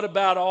 What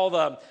about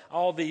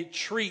all the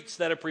treats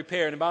that are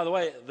prepared? And by the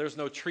way, there's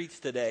no treats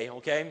today,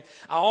 okay?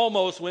 I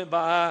almost went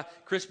by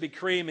Krispy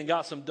Kreme and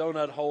got some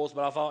donut holes,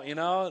 but I thought,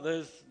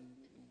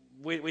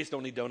 we just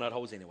don't need donut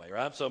holes anyway,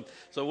 right? So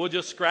we'll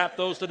just scrap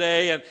those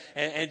today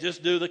and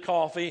just do the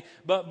coffee.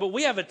 But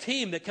we have a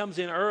team that comes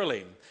in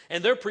early,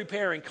 and they're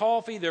preparing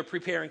coffee, they're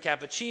preparing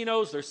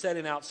cappuccinos, they're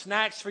setting out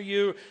snacks for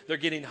you, they're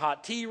getting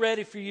hot tea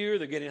ready for you,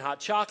 they're getting hot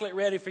chocolate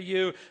ready for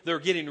you, they're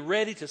getting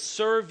ready to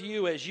serve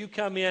you as you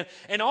come in.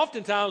 And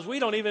oftentimes we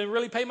don't even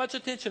really pay much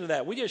attention to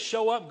that. We just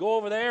show up, go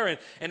over there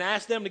and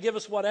ask them to give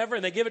us whatever,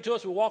 and they give it to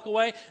us, we walk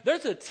away.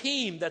 There's a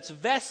team that's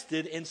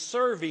vested in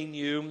serving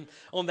you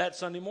on that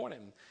Sunday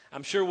morning.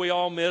 I'm sure we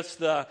all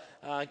missed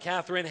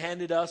Catherine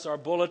handed us our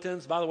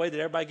bulletins. By the way, did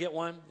everybody get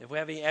one? If we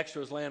have any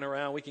extras laying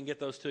around, we can get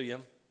those to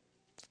you.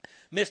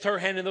 Missed her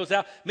handing those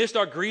out. Missed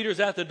our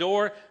greeters at the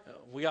door.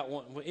 We got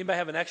one. Anybody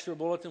have an extra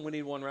bulletin? We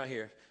need one right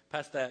here.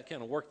 Pass that,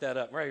 kind of work that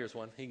up. Right here's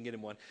one. He can get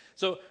him one.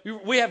 So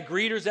we have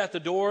greeters at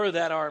the door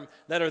that are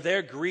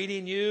there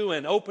greeting you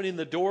and opening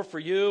the door for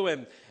you.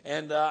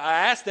 And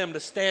I asked them to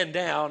stand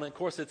down. Of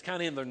course, it's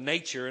kind of in their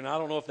nature, and I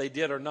don't know if they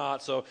did or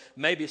not. So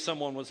maybe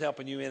someone was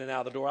helping you in and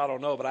out of the door. I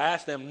don't know. But I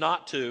asked them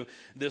not to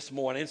this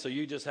morning, so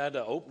you just had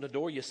to open the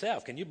door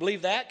yourself. Can you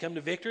believe that? Come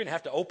to Victory and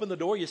have to open the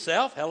door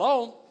yourself?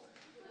 Hello?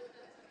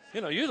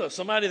 You're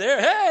somebody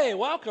there. Hey,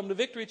 welcome to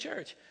Victory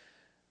Church.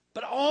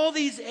 But all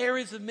these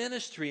areas of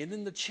ministry, and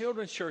then the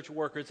children's church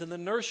workers and the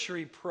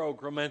nursery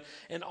program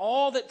and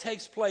all that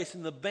takes place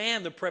in the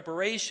band, the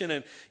preparation,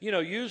 and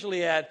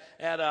usually at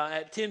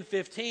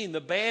 10:15,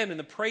 the band and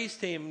the praise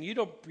team, you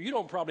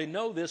don't probably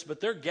know this, but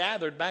they're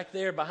gathered back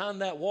there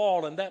behind that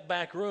wall in that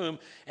back room,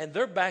 and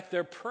they're back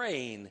there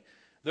praying.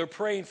 They're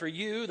praying for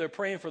you. They're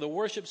praying for the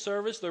worship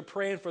service. They're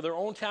praying for their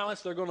own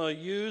talents they're going to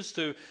use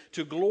to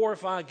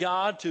glorify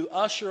God, to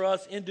usher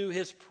us into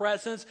His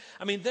presence.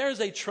 I mean, there's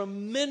a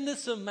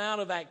tremendous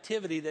amount of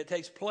activity that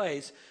takes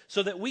place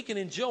so that we can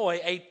enjoy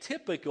a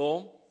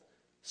typical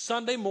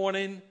Sunday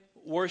morning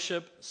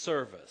worship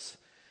service.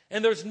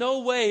 And there's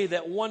no way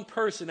that one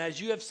person,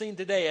 as you have seen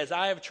today, as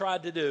I have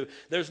tried to do,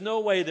 there's no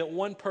way that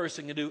one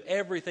person can do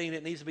everything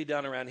that needs to be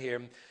done around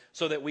here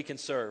so that we can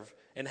serve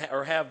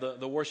or have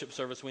the worship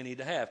service we need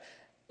to have.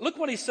 Look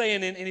what he's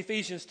saying in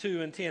Ephesians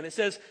 2:10. It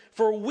says,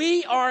 "For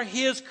we are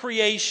His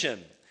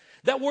creation."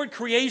 That word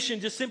creation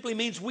just simply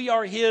means we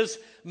are His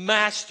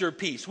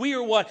masterpiece. We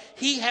are what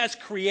He has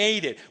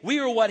created. We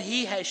are what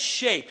He has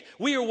shaped.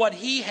 We are what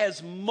He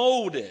has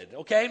molded,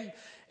 okay?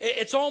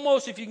 It's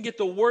almost, if you can get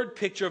the word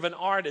picture of an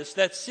artist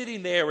that's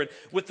sitting there and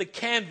with the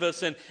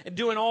canvas and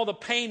doing all the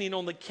painting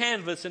on the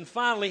canvas, and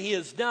finally he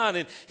is done,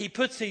 and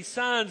he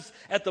signs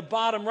at the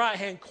bottom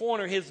right-hand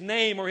corner his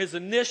name or his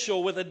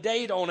initial with a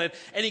date on it,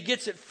 and he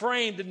gets it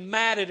framed and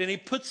matted, and he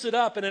puts it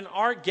up in an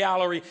art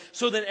gallery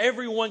so that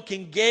everyone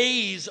can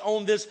gaze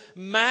on this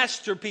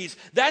masterpiece.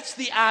 That's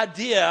the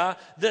idea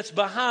that's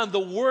behind the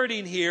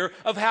wording here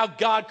of how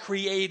God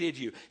created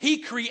you. He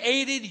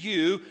created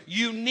you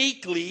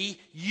uniquely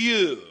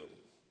you.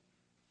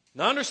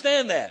 Now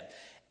understand that.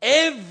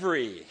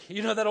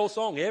 You know that old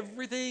song,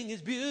 everything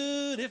is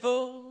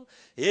beautiful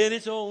in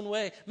its own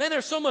way. Man,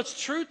 there's so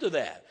much truth to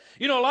that.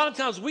 You know, a lot of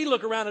times we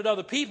look around at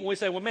other people and we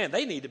say, well, man,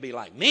 they need to be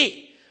like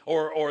me.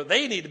 Or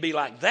they need to be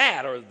like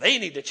that. Or they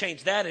need to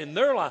change that in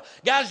their life.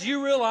 Guys,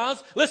 you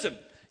realize, listen,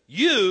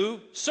 you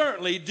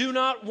certainly do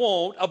not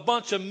want a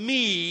bunch of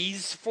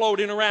me's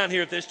floating around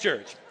here at this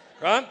church.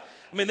 Right?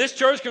 I mean, this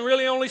church can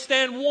really only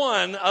stand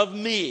one of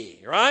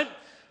me. Right?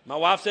 My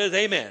wife says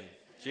amen.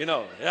 You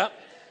know, yeah.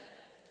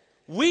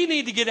 We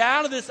need to get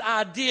out of this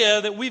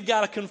idea that we've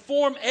got to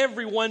conform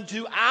everyone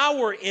to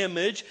our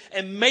image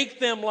and make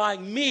them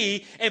like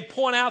me and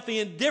point out the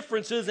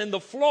indifferences and the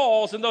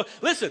flaws.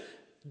 Listen,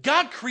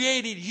 God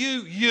created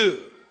you.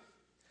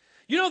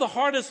 You know the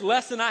hardest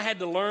lesson I had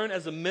to learn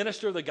as a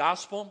minister of the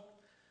gospel?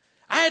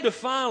 I had to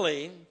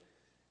finally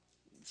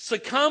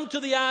succumb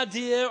to the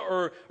idea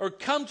or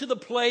come to the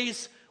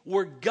place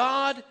where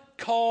God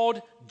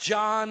called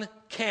John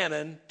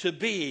Cannon to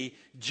be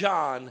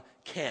John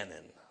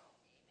Cannon.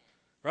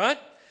 Right?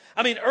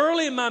 I mean,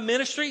 early in my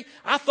ministry,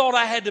 I thought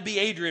I had to be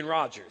Adrian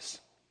Rogers.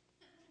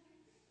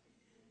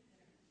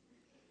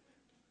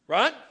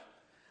 Right?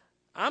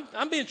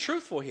 I'm being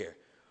truthful here.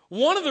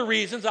 One of the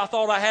reasons I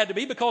thought I had to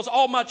be because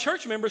all my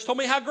church members told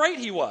me how great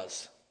he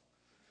was.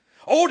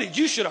 Oh,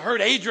 you should have heard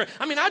Adrian.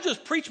 I mean, I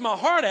just preached my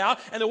heart out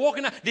and they're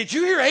walking out. Did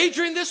you hear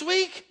Adrian this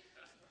week?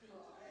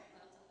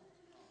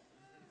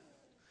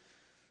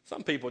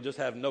 Some people just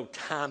have no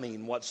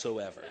timing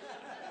whatsoever.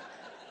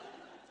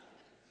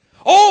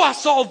 Oh, I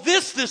saw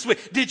this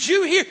week. Did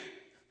you hear?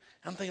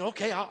 I'm thinking,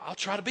 okay, I'll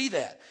try to be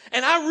that.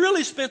 And I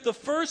really spent the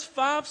first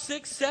 5,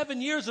 6,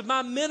 7 years of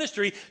my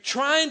ministry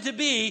trying to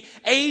be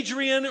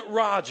Adrian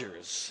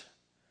Rogers.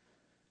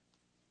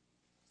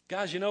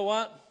 Guys, you know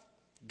what?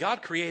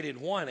 God created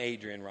one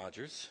Adrian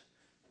Rogers,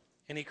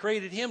 and He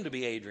created him to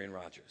be Adrian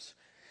Rogers.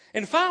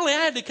 And finally, I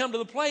had to come to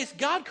the place,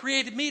 God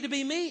created me to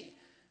be me,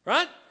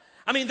 right?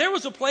 I mean, there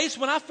was a place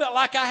when I felt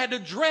like I had to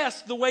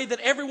dress the way that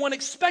everyone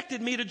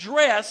expected me to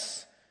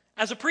dress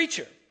as a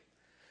preacher.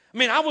 I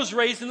mean, I was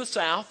raised in the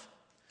South,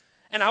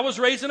 and I was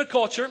raised in a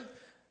culture.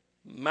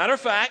 Matter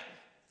of fact,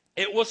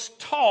 it was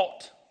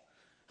taught,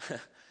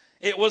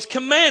 it was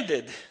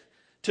commanded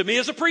to me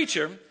as a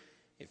preacher,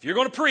 if you're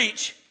going to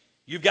preach,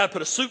 you've got to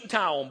put a suit and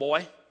tie on,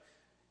 boy.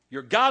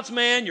 You're God's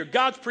man, you're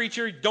God's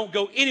preacher, don't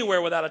go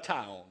anywhere without a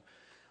tie on.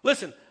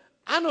 Listen,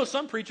 I know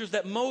some preachers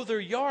that mow their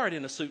yard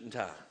in a suit and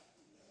tie.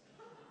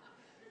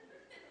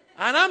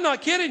 And I'm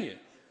not kidding you.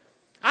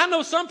 I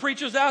know some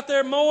preachers out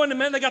there mowing, and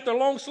man, they got their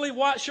long sleeve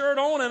white shirt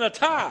on and a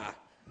tie,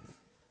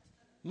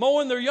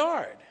 mowing their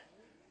yard.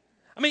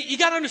 I mean, you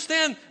got to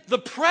understand the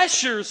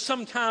pressures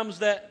sometimes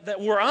that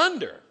we're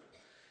under.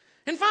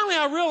 And finally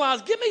I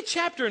realized, give me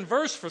chapter and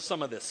verse for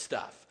some of this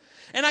stuff.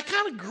 And I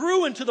kind of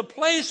grew into the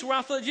place where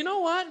I thought, you know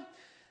what?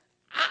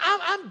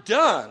 I'm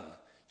done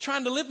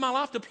trying to live my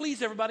life to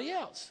please everybody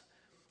else.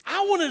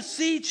 I want to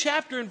see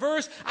chapter and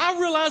verse. I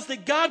realized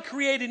that God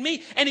created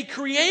me, and He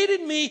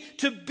created me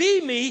to be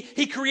me.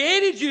 He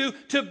created you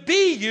to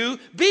be you,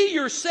 be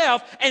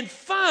yourself, and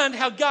find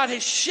how God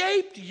has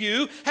shaped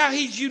you, how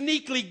He's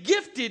uniquely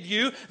gifted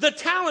you, the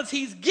talents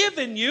He's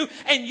given you,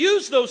 and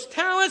use those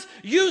talents,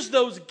 use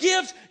those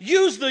gifts,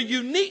 use the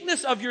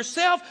uniqueness of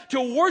yourself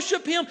to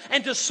worship Him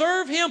and to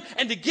serve Him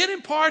and to get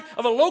in part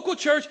of a local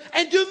church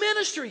and do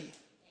ministry.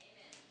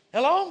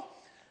 Hello?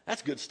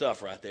 That's good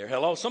stuff right there.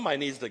 Hello? Somebody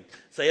needs to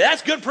say,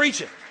 that's good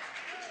preaching.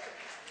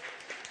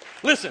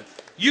 Listen,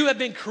 you have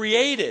been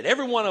created.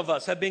 Every one of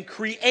us have been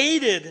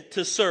created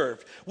to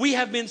serve. We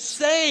have been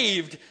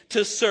saved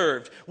to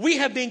serve. We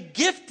have been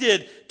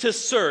gifted to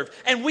serve.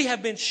 And we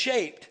have been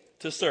shaped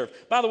to serve.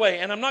 By the way,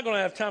 and I'm not going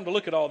to have time to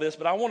look at all this,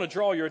 but I want to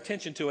draw your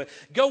attention to it.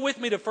 Go with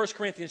me to 1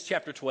 Corinthians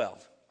chapter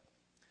 12.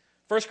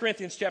 1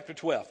 Corinthians chapter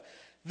 12.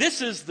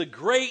 This is the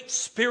great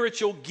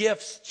spiritual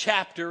gifts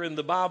chapter in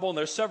the Bible, and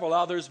there's several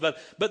others, but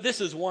this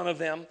is one of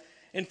them.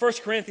 In 1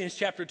 Corinthians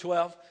chapter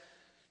 12,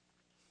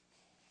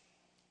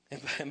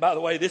 and by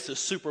the way, this is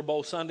Super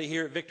Bowl Sunday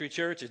here at Victory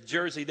Church. It's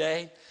Jersey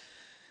Day.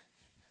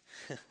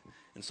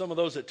 And some of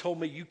those that told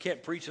me you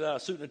can't preach without a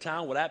suit and a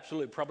tie would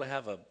absolutely probably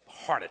have a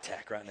heart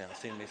attack right now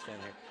seeing me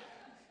standing here.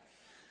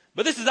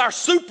 But this is our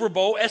Super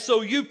Bowl,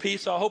 S-O-U-P,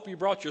 so I hope you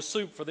brought your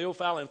soup for the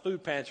O'Fallon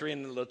Food Pantry,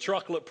 and the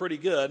truck looked pretty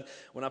good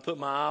when I put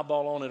my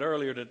eyeball on it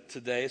earlier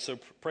today, so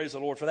praise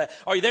the Lord for that.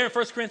 Are you there in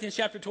 1 Corinthians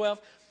chapter 12?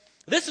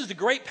 This is a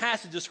great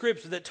passage of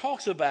Scripture that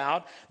talks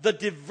about the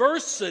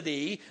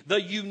diversity,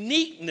 the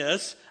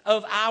uniqueness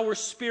of our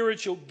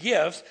spiritual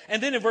gifts.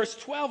 And then in verse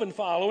 12 and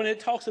following,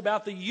 it talks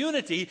about the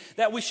unity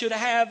that we should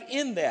have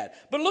in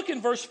that. But look in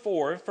verse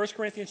 4, 1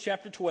 Corinthians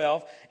chapter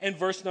 12 and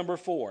verse number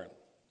 4.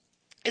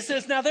 It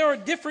says, "Now there are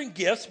different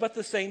gifts, but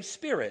the same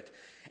Spirit.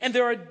 And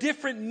there are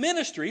different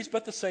ministries,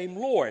 but the same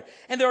Lord.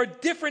 And there are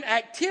different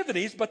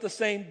activities, but the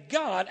same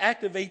God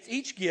activates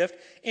each gift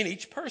in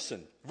each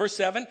person." Verse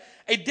 7,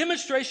 "A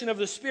demonstration of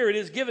the Spirit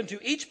is given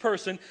to each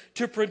person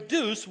to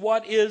produce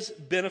what is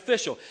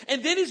beneficial."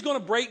 And then he's going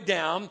to break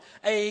down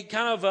a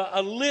kind of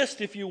a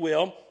list, if you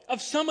will,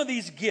 of some of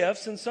these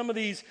gifts and some of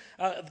these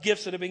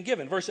gifts that have been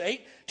given. Verse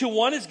 8, "To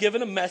one is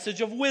given a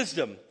message of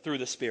wisdom through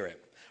the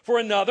Spirit. For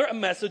another, a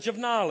message of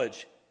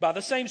knowledge by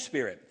the same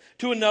Spirit.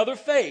 To another,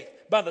 faith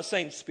by the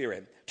same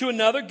Spirit. To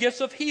another,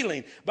 gifts of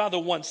healing by the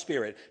one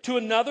Spirit. To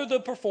another,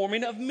 the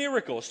performing of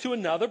miracles. To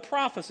another,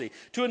 prophecy.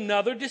 To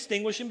another,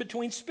 distinguishing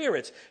between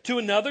spirits. To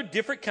another,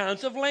 different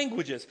kinds of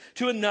languages.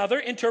 To another,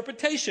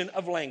 interpretation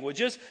of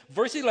languages."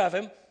 Verse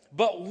 11,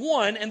 "But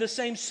one and the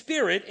same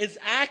Spirit is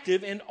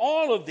active in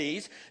all of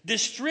these,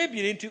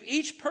 distributing to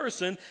each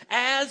person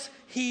as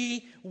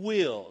He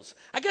wills."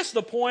 I guess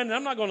the point, and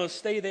I'm not going to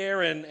stay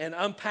there and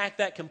unpack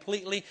that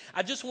completely.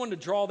 I just wanted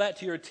to draw that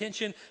to your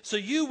attention so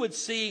you would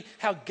see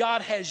how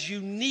God has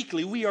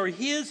uniquely, we are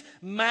His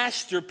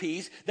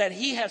masterpiece that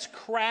He has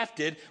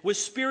crafted with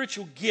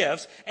spiritual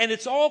gifts. And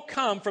it's all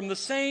come from the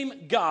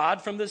same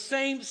God, from the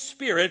same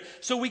Spirit,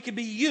 so we can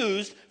be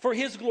used for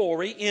His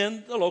glory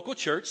in the local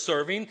church,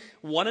 serving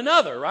one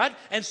another, right?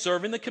 And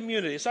serving the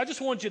community. So I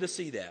just want you to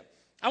see that.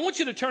 I want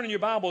you to turn in your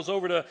Bibles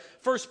over to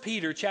 1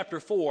 Peter chapter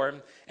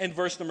 4 and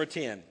verse number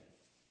 10.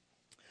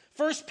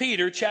 1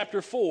 Peter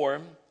chapter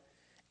 4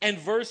 and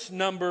verse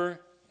number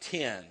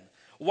 10.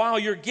 While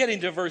you're getting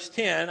to verse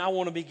 10, I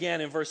want to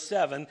begin in verse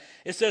 7.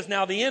 It says,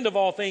 "Now the end of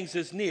all things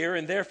is near,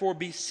 and therefore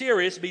be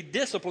serious, be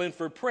disciplined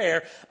for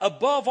prayer.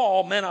 Above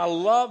all," man, I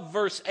love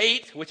verse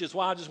 8, which is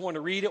why I just want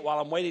to read it while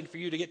I'm waiting for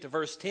you to get to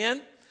verse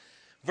 10.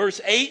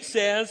 Verse 8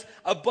 says,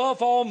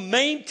 "Above all,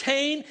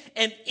 maintain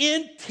an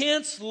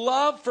intense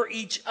love for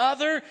each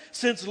other,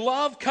 since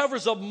love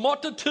covers a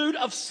multitude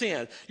of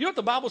sins." You know what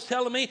the Bible's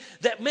telling me?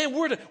 That, man,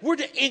 we're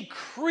to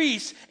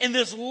increase in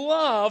this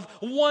love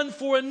one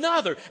for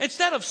another.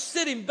 Instead of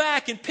sitting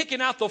back and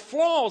picking out the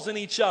flaws in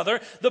each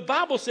other, the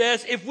Bible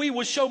says if we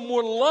would show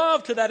more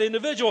love to that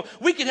individual,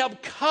 we can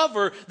help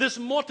cover this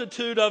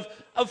multitude of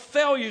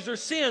failures or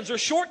sins or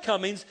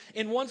shortcomings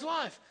in one's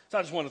life. So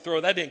I just want to throw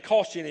that. Didn't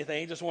cost you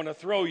anything. Just want to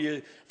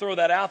throw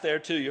that out there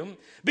to you.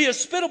 "Be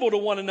hospitable to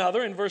one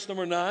another," in verse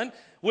number 9,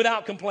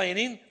 "without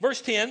complaining." Verse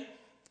 10,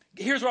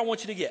 here's what I want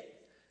you to get.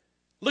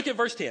 Look at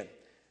verse 10.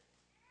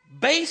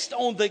 "Based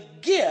on the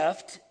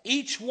gift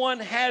each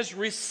one has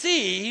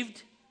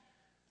received,"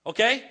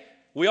 okay?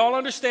 We all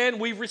understand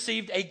we've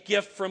received a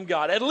gift from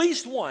God. At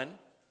least one.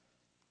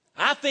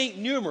 I think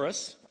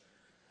numerous.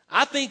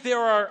 I think there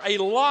are a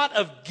lot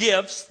of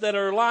gifts that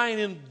are lying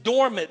in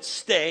dormant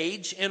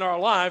stage in our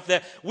life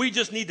that we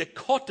just need to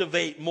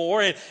cultivate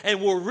more,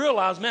 and we'll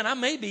realize, man, I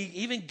may be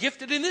even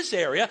gifted in this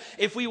area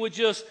if we would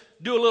just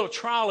do a little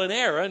trial and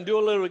error and do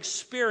a little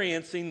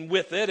experiencing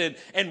with it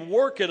and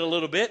work it a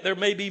little bit. There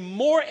may be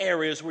more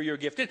areas where you're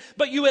gifted,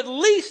 but you at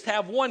least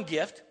have one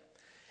gift.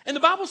 And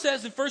the Bible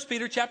says in 1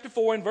 Peter chapter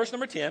 4 and verse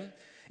number 10,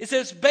 it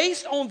says,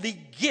 "Based on the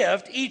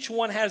gift each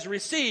one has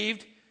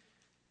received,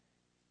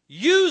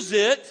 use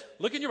it,"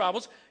 look in your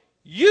Bibles,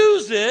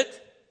 "use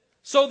it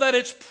so that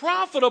it's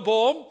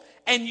profitable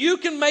and you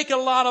can make a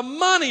lot of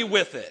money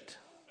with it."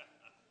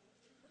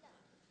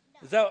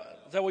 Is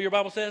that what your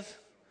Bible says?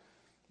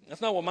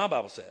 That's not what my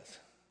Bible says.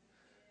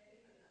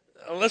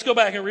 Let's go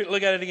back and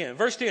look at it again.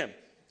 Verse 10.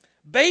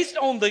 "Based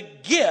on the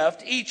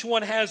gift each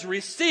one has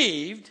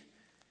received,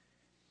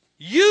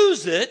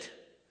 use it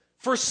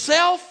for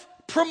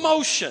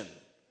self-promotion.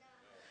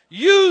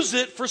 Use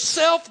it for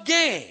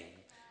self-gain."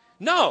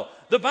 No,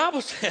 the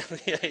Bible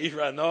says, yeah, you're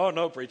right.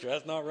 No, preacher,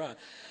 that's not right.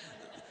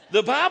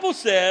 The Bible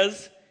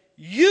says,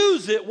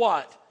 use it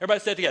what?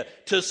 Everybody say it together.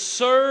 To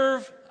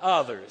serve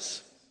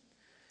others.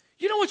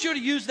 You know what you're to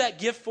use that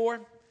gift for?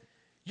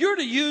 You're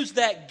to use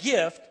that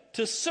gift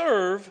to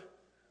serve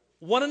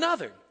one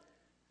another.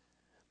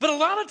 But a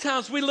lot of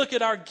times we look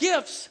at our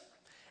gifts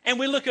and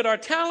we look at our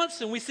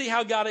talents and we see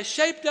how God has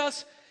shaped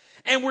us,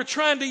 and we're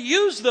trying to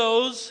use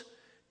those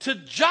to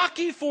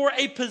jockey for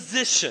a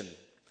position.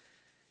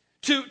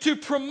 To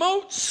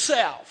promote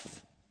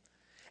self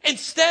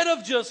instead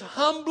of just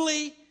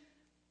humbly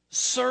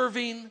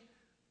serving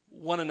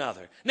one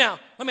another. Now,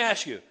 let me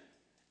ask you,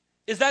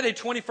 is that a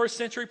 21st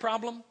century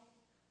problem?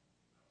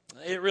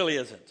 It really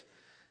isn't.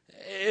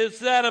 Is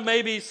that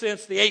maybe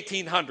since the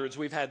 1800s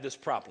we've had this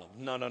problem?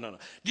 No.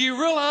 Do you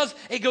realize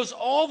it goes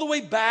all the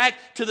way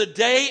back to the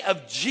day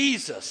of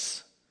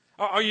Jesus?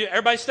 Are you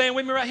everybody staying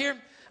with me right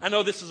here? I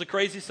know this is a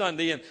crazy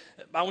Sunday, and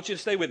I want you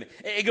to stay with me.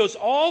 It goes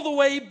all the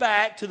way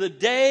back to the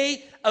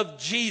day of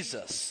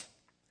Jesus.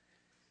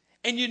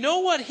 And you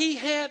know what he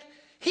had?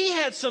 He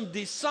had some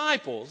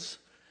disciples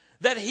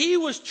that he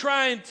was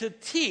trying to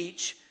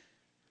teach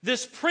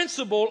this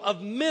principle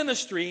of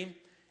ministry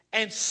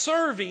and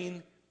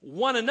serving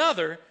one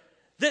another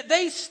that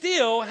they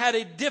still had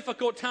a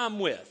difficult time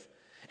with.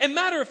 And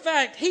matter of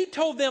fact, he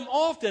told them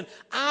often,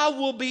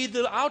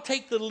 I'll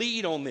take the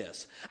lead on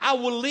this. I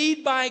will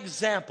lead by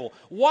example.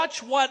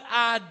 Watch what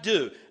I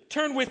do.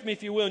 Turn with me,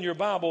 if you will, in your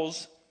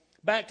Bibles,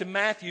 back to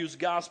Matthew's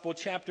Gospel,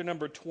 chapter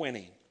number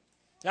 20.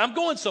 Now, I'm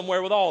going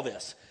somewhere with all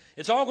this.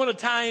 It's all going to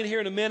tie in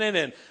here in a minute,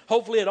 and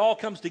hopefully it all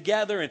comes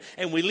together,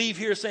 and we leave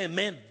here saying,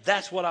 man,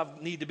 that's what I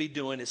need to be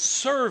doing, is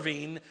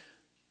serving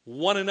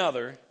one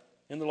another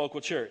in the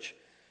local church.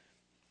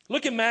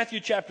 Look at Matthew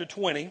chapter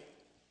 20,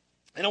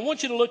 and I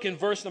want you to look in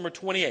verse number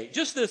 28.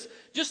 Just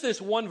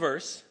this one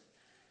verse.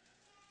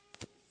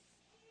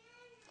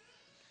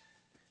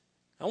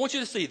 I want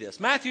you to see this.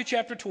 Matthew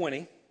chapter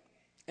 20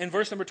 and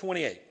verse number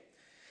 28.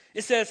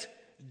 It says,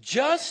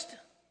 just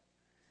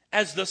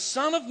as the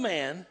Son of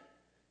Man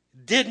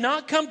did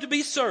not come to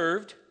be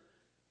served,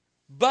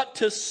 but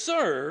to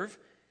serve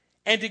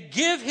and to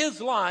give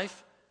his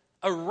life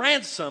a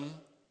ransom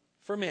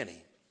for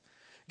many.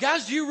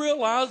 Guys, do you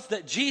realize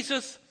that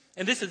Jesus,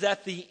 and this is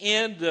at the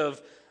end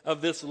of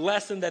this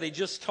lesson that he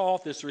just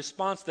taught, this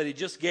response that he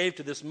just gave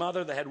to this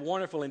mother that had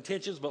wonderful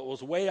intentions but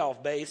was way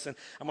off base, and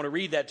I'm going to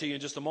read that to you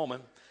in just a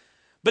moment.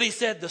 But he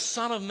said, the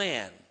Son of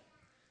Man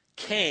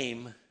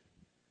came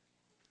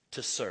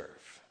to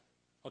serve.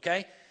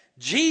 Okay?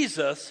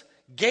 Jesus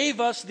gave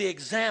us the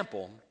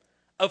example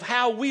of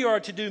how we are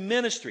to do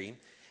ministry,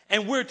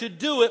 and we're to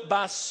do it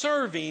by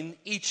serving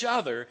each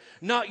other,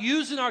 not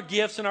using our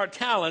gifts and our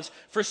talents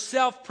for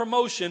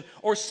self-promotion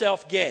or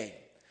self-gain.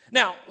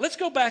 Now, let's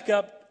go back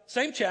up,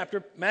 same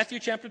chapter, Matthew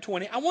chapter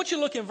 20. I want you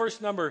to look in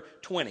verse number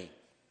 20.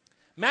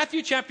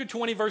 Matthew chapter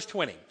 20, verse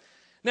 20.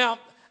 Now,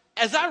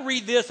 as I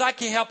read this, I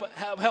can't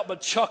help but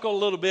chuckle a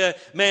little bit.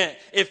 Man,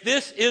 if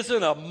this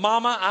isn't a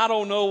mama, I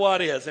don't know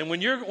what is. And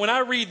when I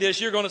read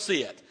this, you're going to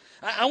see it.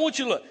 I want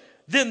you to look.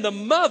 Then the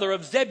mother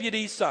of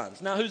Zebedee's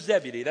sons. Now, who's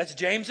Zebedee? That's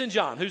James and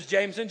John. Who's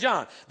James and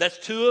John? That's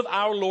two of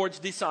our Lord's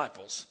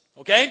disciples.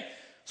 Okay?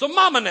 So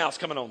mama now's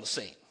coming on the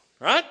scene.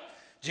 Right?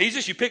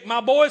 Jesus, you picked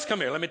my boys. Come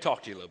here. Let me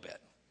talk to you a little bit.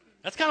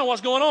 That's kind of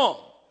what's going on.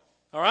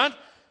 All right?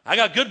 I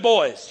got good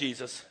boys,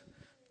 Jesus.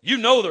 You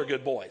know they're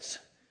good boys.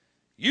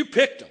 You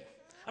picked them.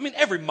 I mean,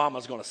 every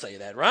mama's going to say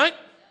that, right?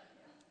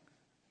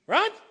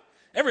 Right?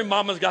 Every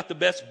mama's got the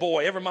best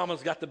boy. Every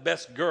mama's got the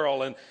best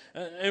girl.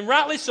 And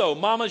rightly so.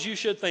 Mamas, you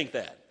should think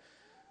that.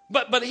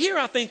 But here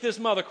I think this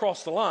mother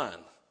crossed the line.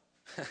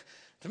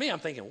 To me, I'm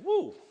thinking,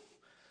 whoo,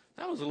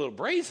 that was a little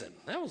brazen.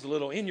 That was a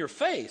little in your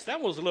face.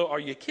 That was a little, are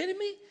you kidding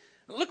me?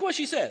 Look what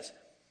she says.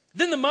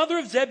 Then the mother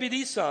of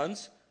Zebedee's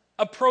sons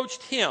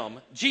approached him,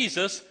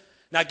 Jesus.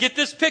 Now get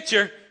this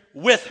picture,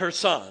 with her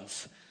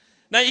sons.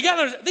 Now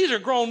these are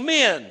grown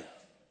men.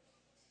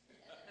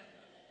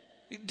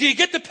 Do you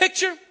get the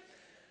picture?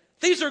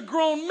 These are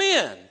grown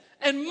men.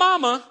 And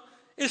mama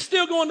is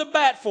still going to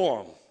bat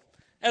for them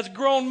as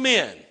grown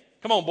men.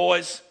 Come on,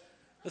 boys.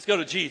 Let's go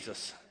to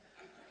Jesus.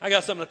 I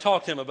got something to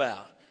talk to him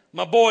about.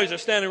 My boys are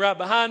standing right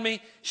behind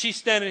me. She's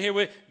standing here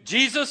with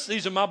Jesus.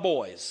 These are my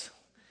boys.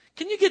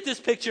 Can you get this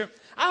picture?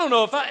 I don't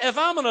know. If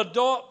I'm an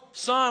adult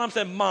son, I'm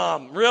saying,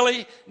 Mom,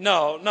 really?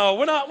 No,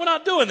 we're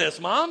not doing this,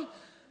 Mom.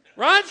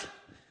 Right?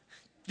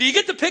 Do you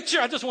get the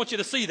picture? I just want you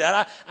to see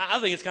that. I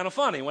think it's kind of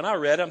funny. When I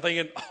read it, I'm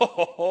thinking,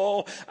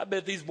 I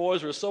bet these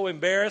boys were so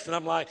embarrassed. And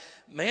I'm like,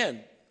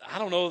 man, I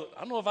don't know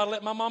if I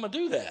let my mama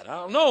do that. I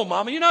don't know,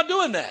 Mama, you're not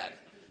doing that.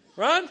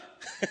 Right?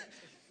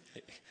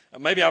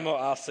 Maybe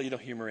I'll see the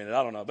humor in it.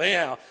 I don't know. But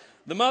anyhow,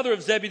 the mother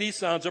of Zebedee's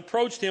sons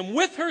approached him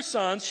with her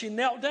sons. She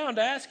knelt down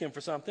to ask him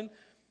for something.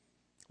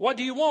 What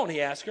do you want?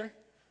 He asked her.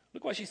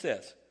 Look what she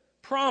says.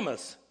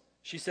 Promise,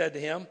 she said to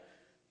him,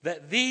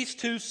 that these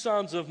two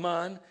sons of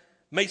mine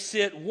may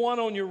sit one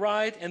on your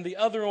right and the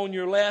other on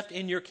your left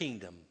in your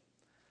kingdom.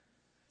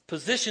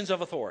 Positions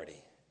of authority.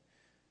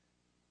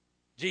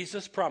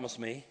 Jesus, promise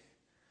me,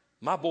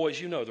 my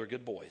boys, you know they're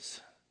good boys.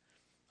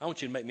 I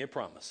want you to make me a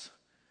promise.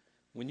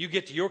 When you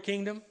get to your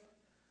kingdom,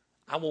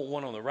 I want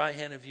one on the right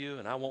hand of you,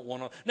 and I want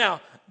one on.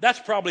 Now, that's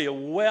probably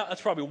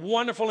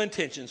wonderful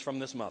intentions from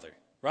this mother,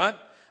 right?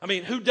 I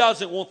mean, who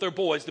doesn't want their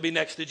boys to be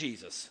next to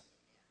Jesus?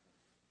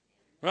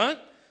 Right?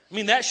 I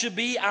mean, that should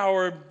be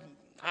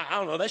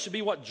that should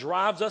be what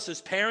drives us as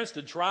parents,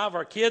 to drive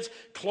our kids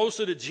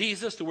closer to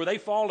Jesus, to where they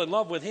fall in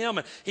love with him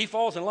and he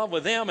falls in love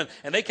with them,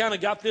 and they kind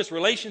of got this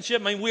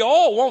relationship. I mean, we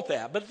all want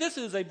that, but this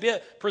is a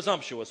bit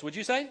presumptuous, would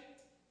you say?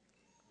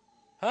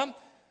 Huh?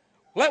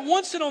 Let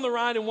one sit on the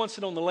right and one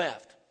sit on the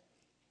left.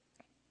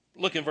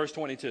 Look in verse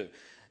 22.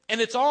 And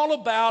it's all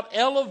about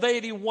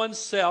elevating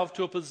oneself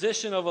to a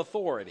position of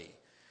authority.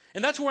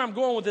 And that's where I'm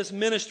going with this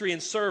ministry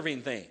and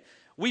serving thing.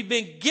 We've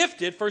been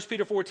gifted, 1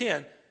 Peter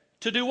 4:10,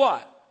 to do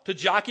what? To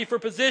jockey for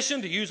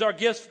position, to use our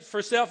gifts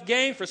for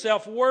self-gain, for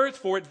self-worth,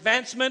 for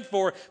advancement,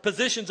 for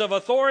positions of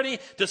authority,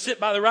 to sit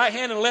by the right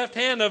hand and left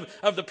hand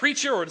of the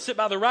preacher, or to sit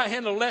by the right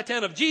hand and left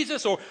hand of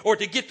Jesus, or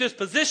to get this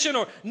position.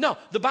 No,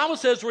 the Bible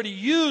says we're to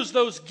use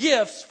those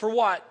gifts for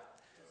what?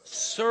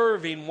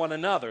 serving one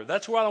another.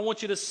 That's what I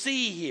want you to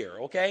see here,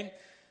 okay?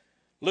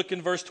 Look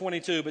in verse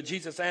 22. But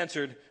Jesus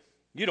answered,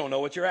 you don't know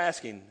what you're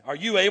asking. Are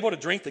you able to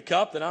drink the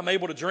cup that I'm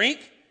able to drink?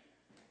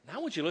 Now I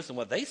want you to listen to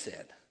what they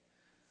said.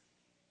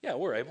 Yeah,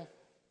 we're able.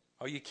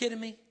 Are you kidding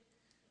me?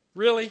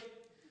 Really?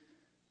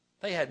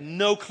 They had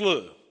no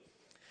clue.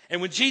 And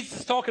when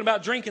Jesus is talking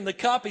about drinking the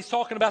cup, he's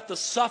talking about the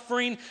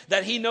suffering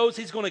that he knows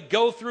he's going to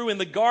go through in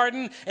the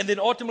garden, and then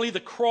ultimately the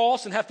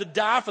cross and have to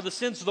die for the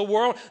sins of the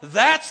world.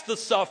 That's the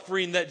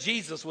suffering that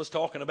Jesus was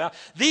talking about.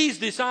 These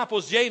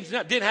disciples, James,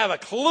 didn't have a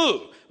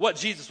clue what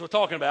Jesus was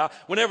talking about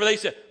whenever they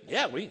said,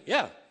 we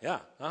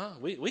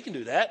can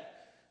do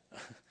that.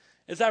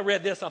 As I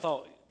read this, I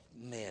thought,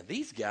 man,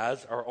 these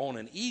guys are on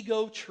an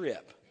ego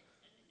trip.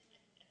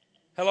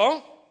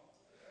 Hello?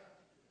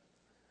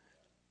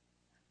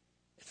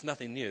 It's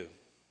nothing new.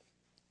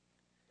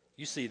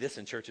 You see this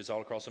in churches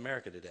all across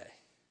America today.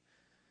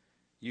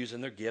 Using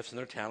their gifts and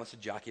their talents to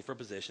jockey for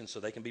position so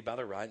they can be by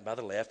the right and by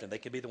the left, and they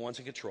can be the ones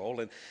in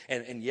control.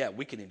 And yeah,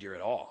 we can endure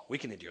it all. We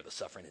can endure the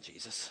suffering of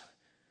Jesus.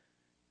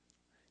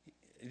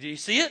 Do you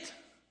see it?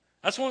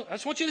 I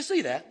just want you to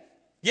see that.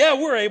 Yeah,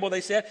 we're able,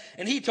 they said.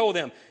 And he told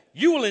them,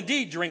 you will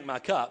indeed drink my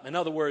cup. In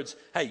other words,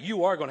 hey,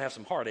 you are going to have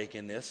some heartache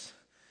in this.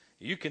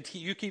 You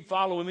keep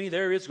following me,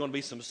 there is going to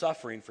be some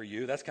suffering for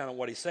you. That's kind of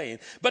what he's saying.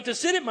 But to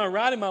sit at my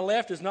right and my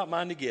left is not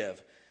mine to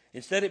give.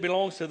 Instead, it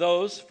belongs to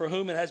those for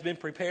whom it has been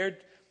prepared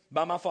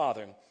by my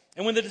Father.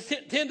 And when the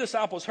 10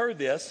 disciples heard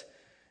this,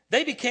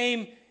 they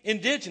became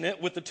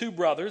indignant with the two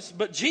brothers.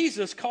 But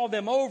Jesus called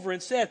them over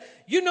and said,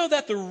 you know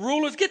that the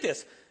rulers, get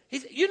this,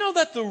 you know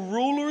that the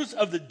rulers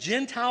of the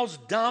Gentiles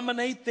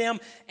dominate them,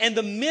 and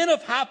the men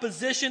of high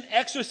position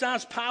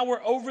exercise power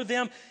over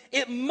them.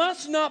 It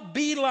must not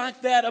be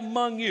like that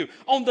among you.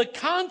 On the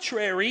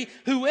contrary,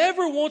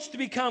 whoever wants to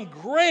become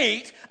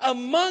great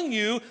among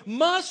you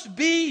must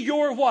be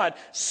your what?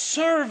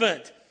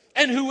 Servant.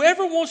 And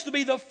whoever wants to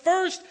be the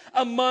first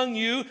among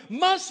you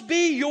must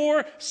be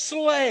your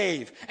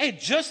slave. And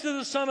just as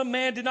the Son of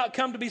Man did not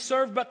come to be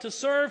served, but to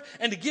serve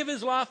and to give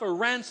his life a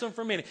ransom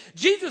for many.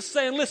 Jesus is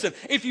saying, listen,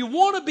 if you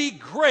want to be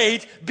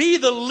great, be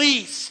the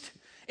least.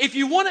 If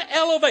you want to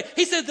elevate,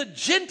 he said the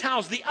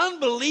Gentiles, the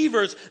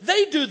unbelievers,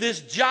 they do this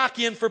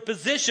jockeying for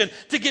position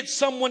to get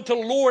someone to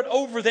lord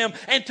over them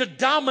and to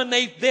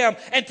dominate them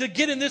and to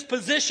get in this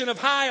position of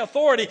high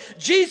authority.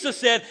 Jesus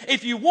said,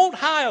 if you want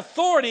high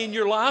authority in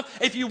your life,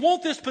 if you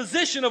want this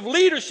position of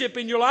leadership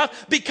in your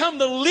life, become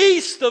the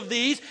least of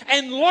these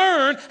and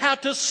learn how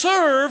to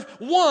serve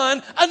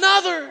one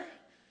another.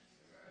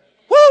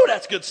 Woo,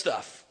 that's good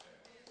stuff.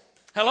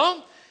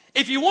 Hello?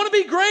 If you want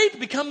to be great,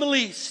 become the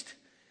least.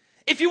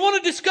 If you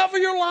want to discover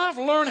your life,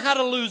 learn how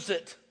to lose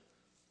it.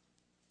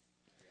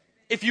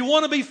 If you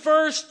want to be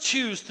first,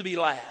 choose to be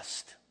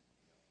last.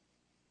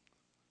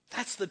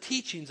 That's the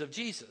teachings of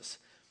Jesus.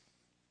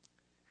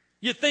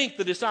 You'd think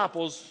the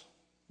disciples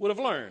would have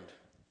learned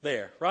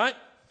there, right?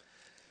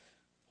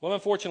 Well,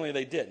 unfortunately,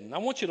 they didn't. I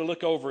want you to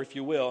look over, if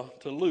you will,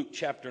 to Luke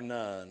chapter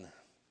 9.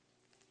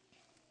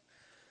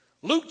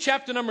 Luke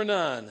chapter number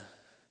 9.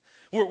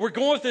 We're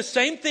going with this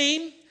same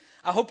theme.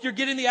 I hope you're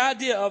getting the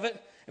idea of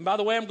it. And by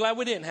the way, I'm glad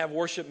we didn't have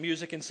worship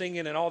music and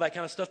singing and all that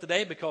kind of stuff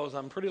today, because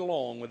I'm pretty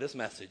long with this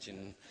message.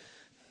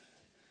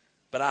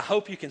 But I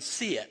hope you can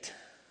see it.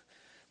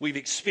 We've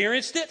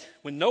experienced it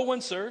when no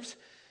one serves,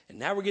 and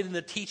now we're getting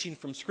the teaching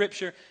from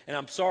Scripture. And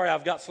I'm sorry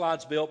I've got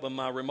slides built, but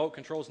my remote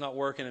control's not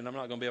working, and I'm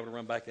not going to be able to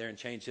run back there and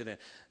change it. And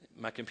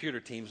my computer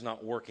team's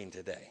not working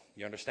today.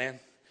 You understand?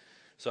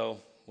 So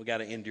we got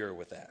to endure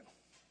with that.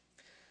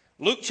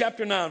 Luke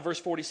chapter 9, verse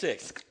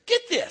 46.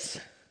 Get this.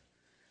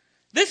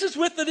 This is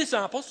with the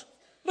disciples.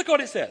 Look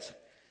what it says.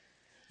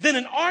 Then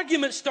an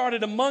argument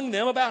started among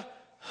them about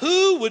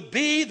who would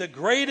be the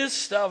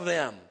greatest of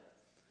them.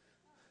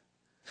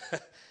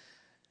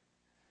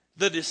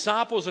 The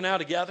disciples are now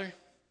together,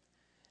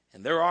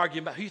 and they're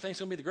arguing about who you think is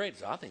going to be the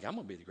greatest. I think I'm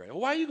going to be the greatest.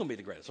 Well, why are you going to be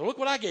the greatest? Well, look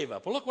what I gave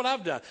up. Well, look what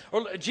I've done.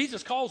 Or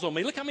Jesus calls on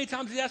me. Look how many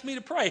times he asked me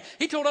to pray.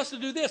 He told us to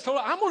do this.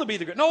 I'm going to be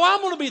the greatest. No, I'm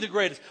going to be the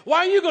greatest. Why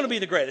are you going to be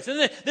the greatest? And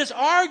then this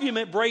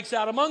argument breaks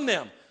out among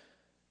them.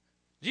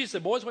 Jesus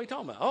said, boys, what are you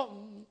talking about?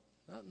 Oh,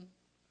 nothing.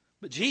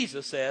 But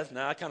Jesus says,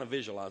 now I kind of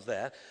visualize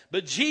that,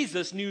 but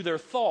Jesus knew their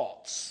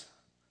thoughts,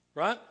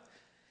 right?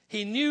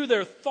 He knew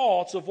their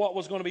thoughts of what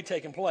was going to be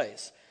taking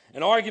place.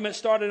 An argument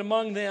started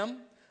among them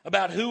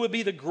about who would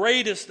be the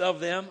greatest of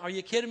them. Are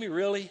you kidding me,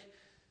 really?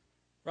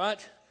 Right?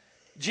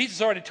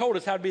 Jesus already told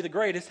us how to be the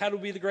greatest. How do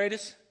we be the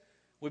greatest?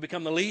 We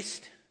become the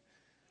least.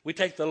 We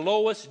take the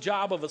lowest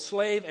job of a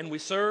slave and we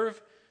serve.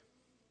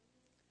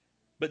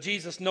 But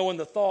Jesus, knowing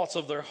the thoughts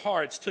of their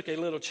hearts, took a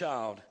little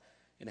child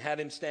and had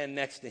him stand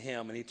next to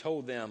him. And he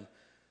told them,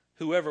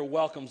 whoever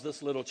welcomes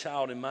this little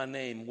child in my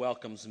name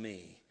welcomes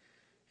me.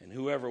 And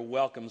whoever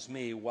welcomes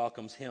me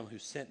welcomes him who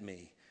sent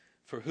me.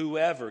 For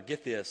whoever,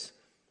 get this,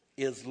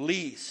 is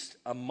least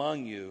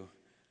among you,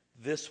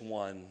 this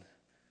one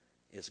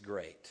is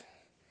great.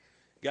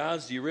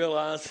 Guys, do you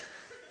realize?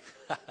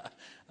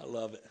 I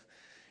love it.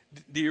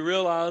 Do you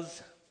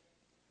realize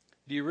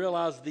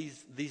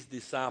these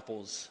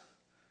disciples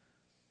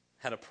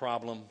had a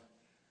problem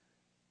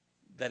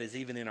that is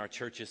even in our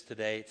churches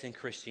today. It's in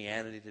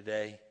Christianity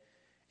today,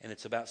 and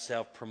it's about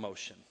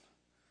self-promotion.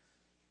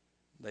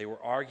 They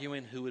were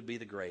arguing who would be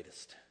the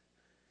greatest.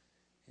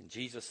 And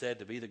Jesus said,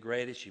 to be the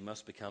greatest, you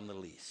must become the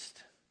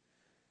least.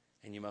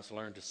 And you must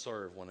learn to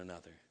serve one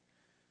another.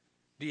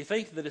 Do you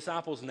think the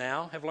disciples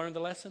now have learned the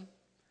lesson?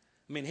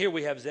 I mean, here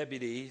we have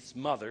Zebedee's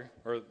mother,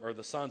 or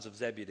the sons of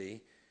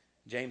Zebedee,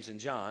 James and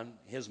John,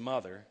 his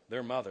mother,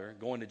 their mother,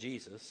 going to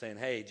Jesus, saying,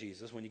 hey,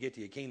 Jesus, when you get to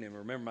your kingdom,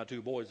 remember my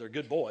two boys. They're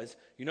good boys.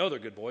 You know they're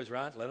good boys,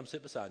 right? Let them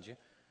sit beside you.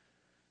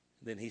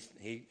 Then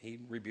he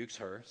rebukes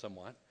her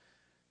somewhat.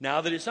 Now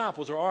the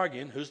disciples are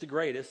arguing, who's the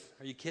greatest?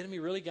 Are you kidding me,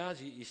 really,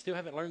 guys? You still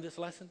haven't learned this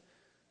lesson?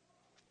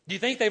 Do you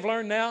think they've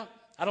learned now?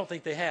 I don't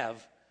think they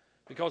have,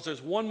 because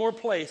there's one more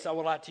place I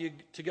would like you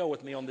to go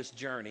with me on this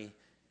journey,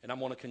 and I'm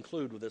going to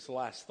conclude with this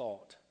last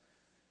thought.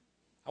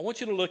 I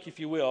want you to look, if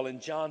you will, in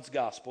John's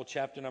Gospel,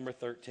 chapter number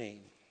 13.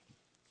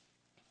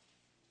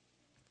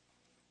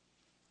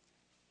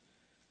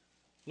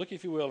 Look,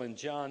 if you will, in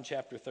John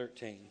chapter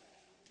 13.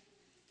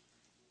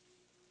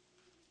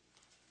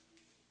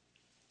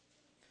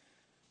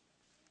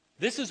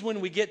 This is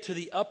when we get to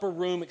the upper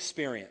room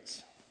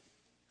experience.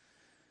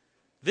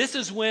 This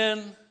is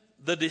when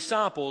the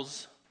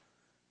disciples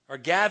are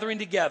gathering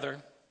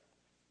together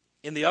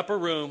in the upper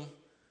room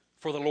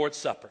for the Lord's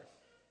Supper.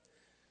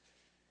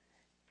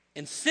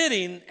 And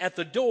sitting at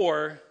the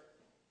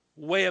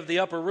doorway of the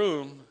upper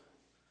room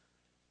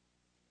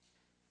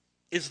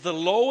is the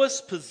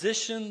lowest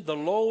position, the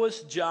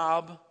lowest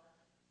job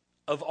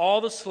of all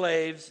the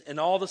slaves and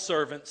all the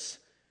servants,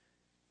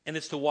 and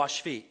it's to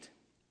wash feet.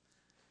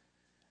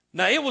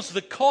 Now, it was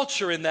the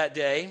culture in that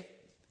day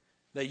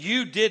that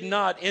you did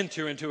not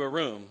enter into a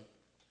room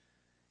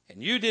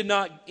and you did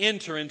not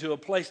enter into a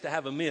place to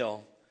have a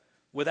meal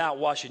without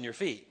washing your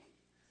feet.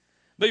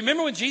 But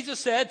remember when Jesus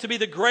said, to be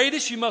the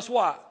greatest, you must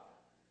what?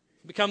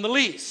 Become the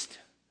least.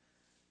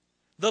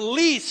 The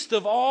least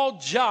of all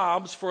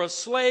jobs for a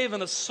slave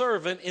and a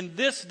servant in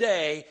this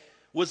day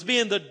was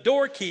being the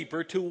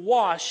doorkeeper to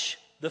wash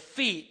the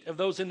feet of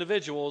those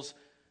individuals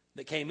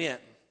that came in.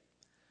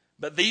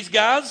 But these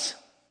guys,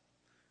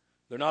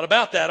 they're not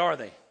about that, are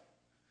they?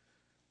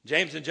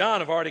 James and John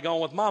have already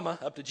gone with Mama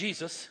up to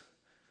Jesus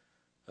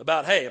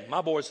about, hey,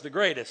 my boy's the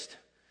greatest.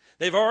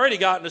 They've already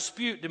gotten a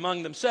dispute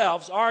among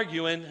themselves,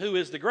 arguing who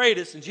is the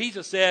greatest. And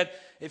Jesus said,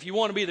 if you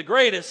want to be the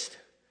greatest,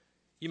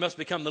 you must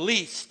become the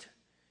least.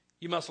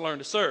 You must learn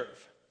to serve.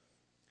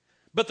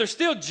 But they're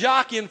still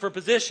jockeying for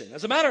position.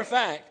 As a matter of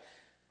fact,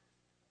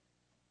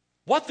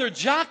 what they're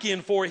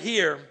jockeying for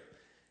here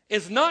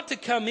is not to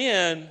come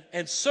in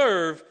and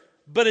serve,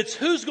 but it's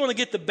who's going to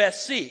get the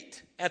best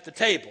seat at the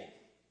table.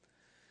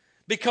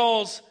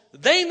 Because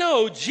they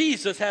know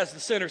Jesus has the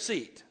center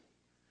seat.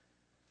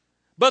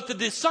 But the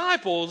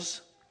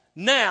disciples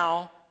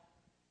now,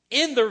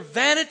 in their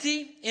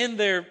vanity, in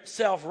their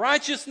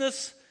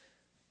self-righteousness,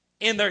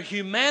 in their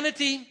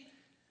humanity,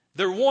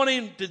 they're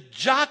wanting to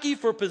jockey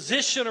for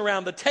position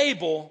around the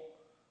table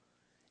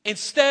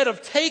instead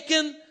of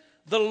taking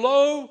the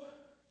low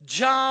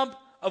job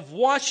of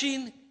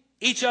washing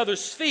each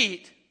other's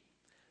feet.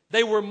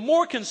 They were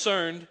more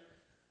concerned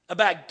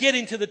about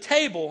getting to the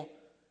table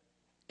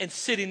and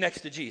sitting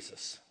next to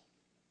Jesus.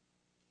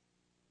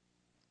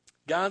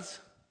 Guys,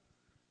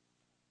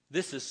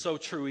 this is so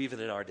true even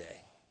in our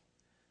day.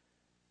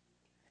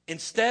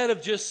 Instead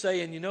of just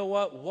saying, you know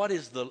what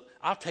is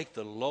I'll take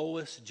the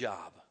lowest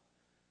job.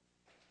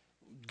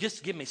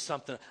 Just give me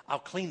something. I'll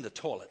clean the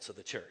toilets of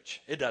the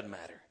church. It doesn't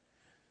matter.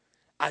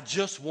 I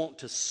just want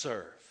to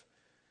serve.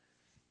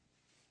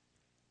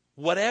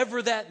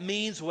 Whatever that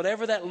means,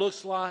 whatever that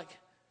looks like,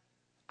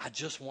 I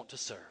just want to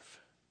serve.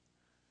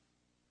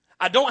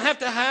 I don't have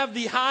to have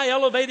the high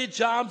elevated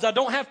jobs. I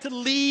don't have to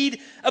lead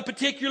a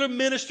particular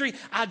ministry.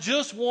 I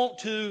just want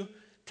to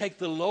take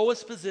the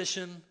lowest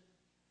position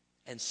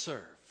and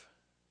serve.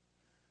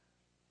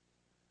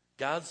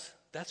 Guys,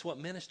 that's what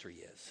ministry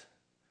is.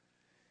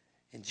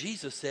 And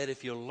Jesus said,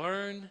 if you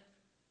learn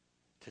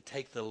to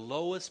take the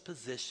lowest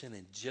position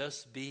and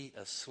just be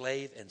a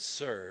slave and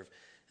serve,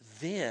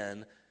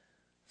 then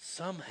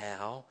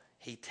somehow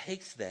he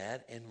takes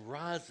that and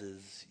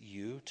rises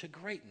you to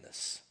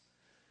greatness.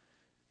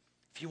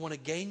 If you want to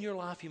gain your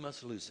life, you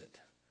must lose it.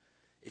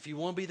 If you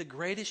want to be the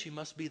greatest, you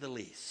must be the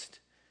least.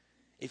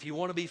 If you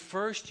want to be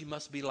first, you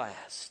must be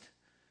last.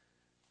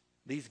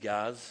 These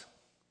guys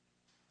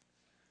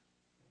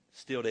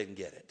still didn't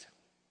get it.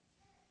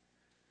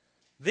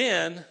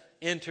 Then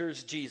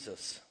enters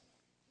Jesus.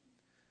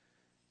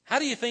 How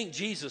do you think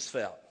Jesus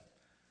felt?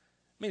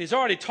 I mean, he's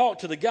already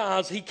talked to the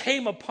guys. He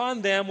came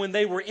upon them when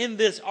they were in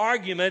this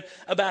argument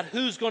about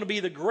who's going to be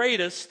the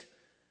greatest.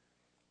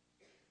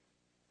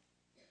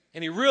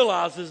 And he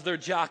realizes they're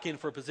jockeying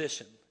for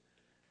position.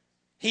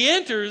 He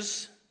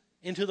enters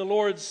into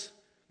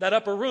that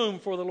upper room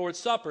for the Lord's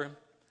Supper.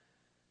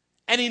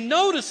 And he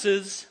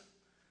notices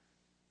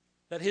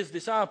that his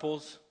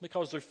disciples,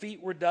 because their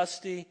feet were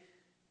dusty,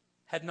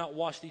 had not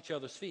washed each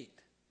other's feet.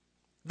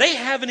 They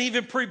haven't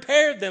even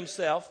prepared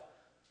themselves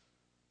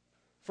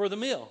for the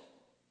meal.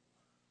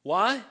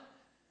 Why?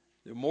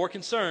 They're more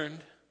concerned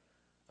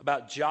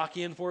about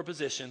jockeying for a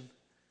position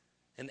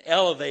and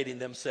elevating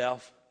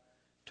themselves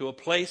to a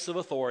place of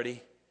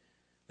authority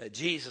that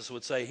Jesus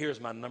would say, here's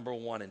my number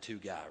 1 and 2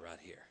 guy right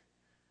here.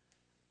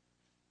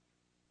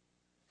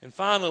 And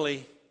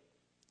finally,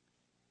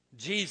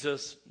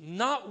 Jesus,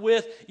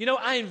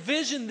 I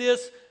envision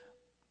this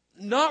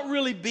not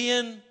really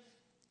being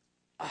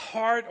a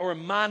heart or a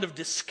mind of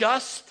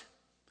disgust.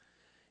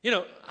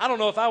 I don't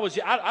know if I was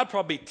you, I'd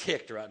probably be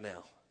ticked right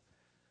now.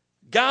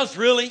 Guys,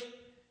 really?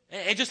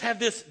 And just have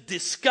this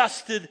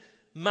disgusted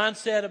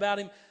mindset about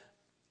him.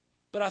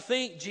 But I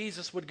think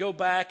Jesus would go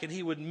back and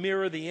he would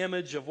mirror the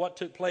image of what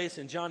took place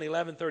in John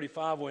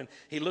 11:35 when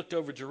he looked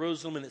over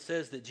Jerusalem, and it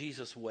says that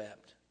Jesus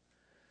wept.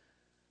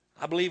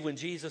 I believe when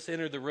Jesus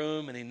entered the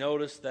room and he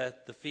noticed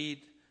that the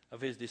feet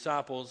of his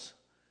disciples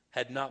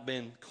had not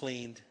been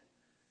cleaned,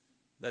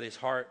 that his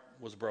heart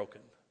was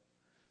broken.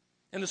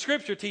 And the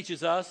scripture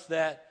teaches us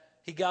that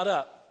he got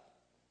up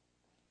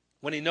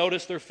when he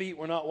noticed their feet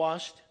were not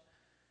washed,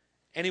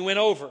 and he went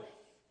over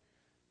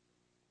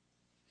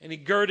and he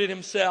girded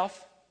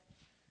himself,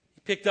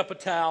 he picked up a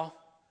towel,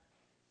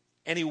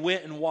 and he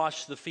went and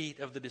washed the feet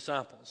of the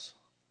disciples.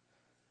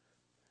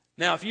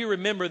 Now, if you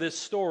remember this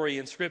story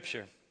in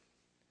scripture,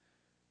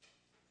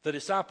 the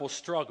disciples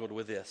struggled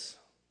with this.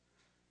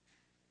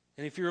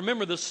 And if you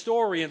remember the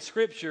story in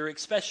scripture,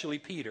 especially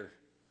Peter,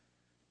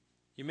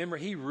 you remember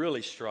he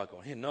really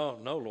struggled. No,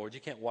 Lord, you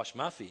can't wash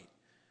my feet.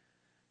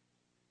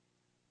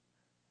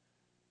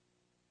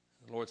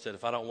 The Lord said,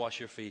 if I don't wash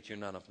your feet, you're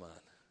none of mine.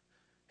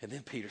 And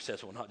then Peter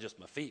says, well, not just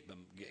my feet, but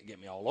get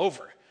me all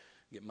over.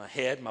 Get my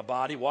head, my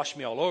body, wash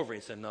me all over.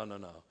 He said, no.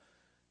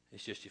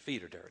 It's just your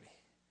feet are dirty.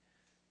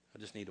 I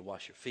just need to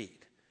wash your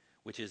feet,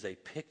 which is a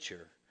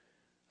picture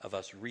of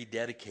us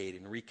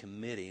rededicating,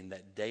 recommitting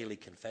that daily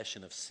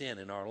confession of sin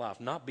in our life.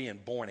 Not being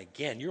born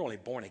again. You're only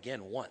born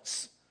again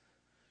once.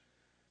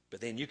 But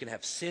then you can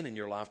have sin in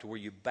your life to where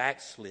you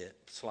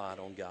slide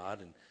on God,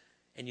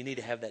 and you need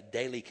to have that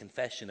daily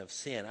confession of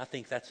sin. I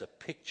think that's a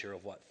picture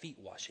of what feet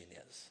washing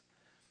is,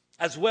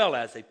 as well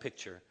as a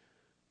picture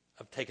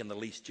of taking the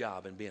least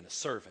job and being a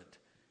servant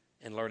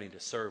and learning to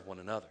serve one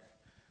another.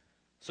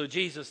 So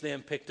Jesus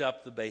then picked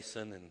up the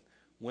basin and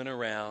went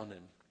around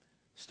and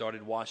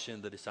started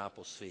washing the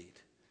disciples' feet.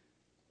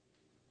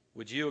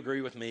 Would you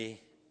agree with me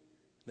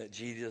that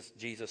Jesus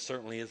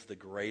certainly is the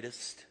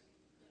greatest,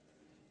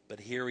 but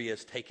here he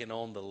has taken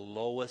on the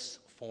lowest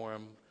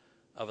form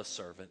of a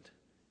servant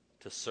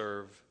to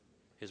serve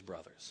his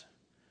brothers?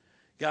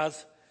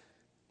 Guys,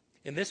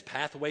 in this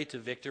pathway to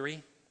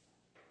victory,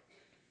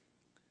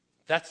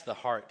 that's the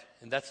heart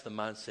and that's the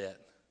mindset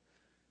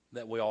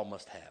that we all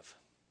must have.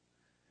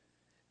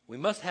 We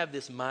must have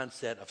this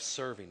mindset of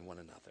serving one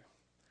another.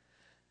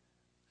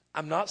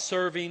 I'm not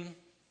serving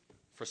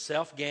for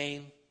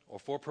self-gain or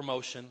for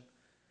promotion.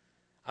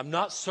 I'm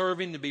not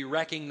serving to be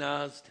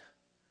recognized.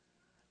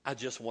 I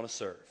just want to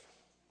serve.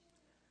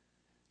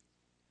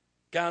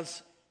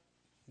 Guys,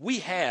 we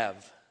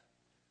have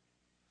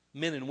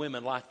men and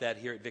women like that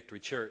here at Victory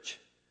Church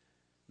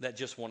that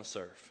just want to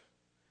serve.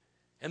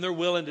 And they're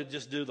willing to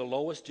just do the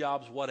lowest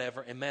jobs,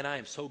 whatever. And man, I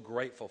am so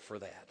grateful for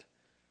that.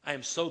 I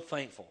am so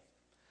thankful.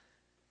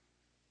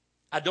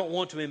 I don't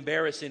want to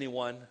embarrass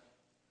anyone,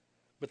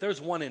 but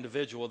there's one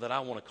individual that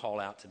I want to call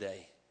out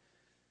today.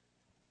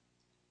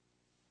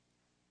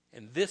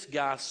 And this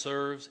guy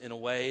serves in a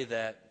way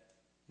that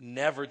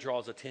never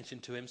draws attention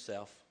to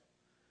himself,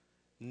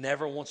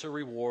 never wants a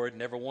reward,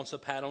 never wants a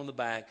pat on the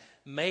back,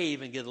 may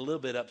even get a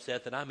little bit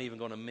upset that I'm even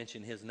going to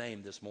mention his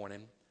name this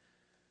morning.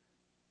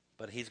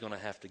 But he's going to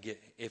have to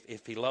get,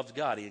 if he loves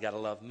God, he's got to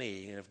love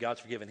me. And if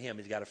God's forgiven him,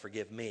 he's got to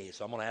forgive me.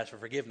 So I'm going to ask for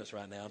forgiveness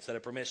right now instead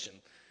of permission.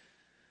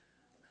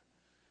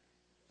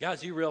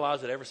 Guys, you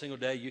realize that every single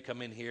day you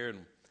come in here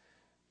and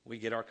we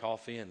get our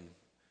coffee and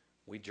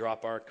we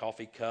drop our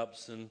coffee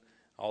cups, and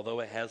although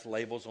it has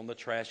labels on the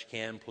trash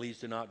can, please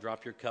do not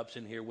drop your cups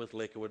in here with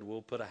liquid.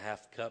 We'll put a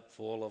half cup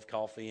full of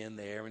coffee in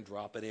there and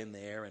drop it in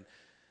there. And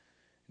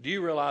do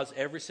you realize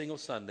every single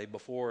Sunday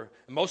before,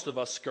 most of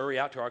us scurry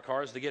out to our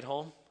cars to get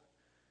home?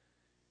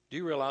 Do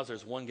you realize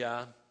there's one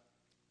guy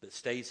that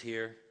stays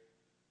here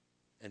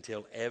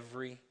until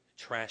every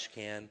trash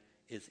can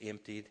is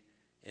emptied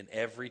and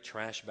every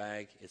trash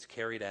bag is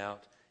carried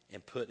out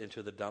and put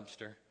into the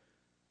dumpster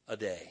a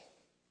day?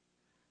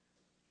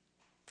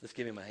 Let's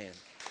give him a hand.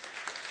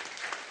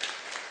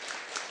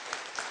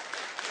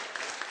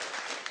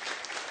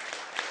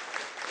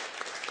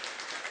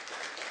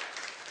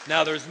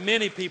 Now, there's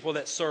many people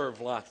that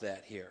serve like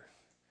that here,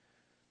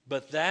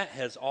 but that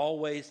has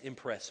always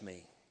impressed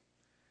me.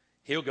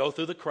 He'll go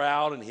through the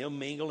crowd and he'll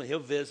mingle and he'll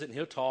visit and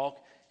he'll talk,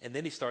 and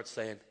then he starts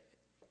saying,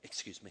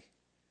 excuse me.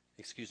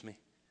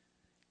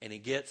 And he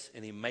gets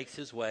and he makes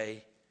his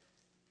way,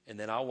 and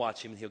then I'll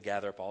watch him and he'll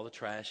gather up all the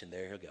trash, and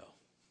there he'll go.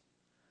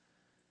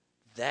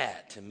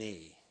 That, to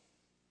me,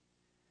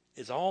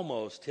 is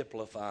almost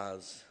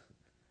typifies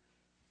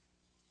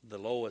the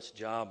lowest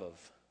job of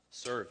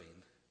serving.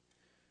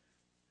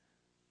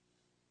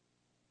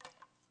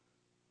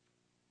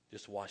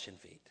 Just washing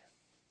feet.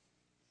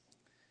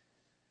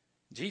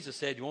 Jesus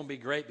said, you want to be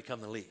great,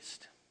 become the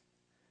least.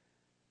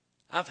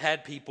 I've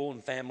had people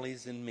and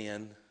families and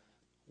men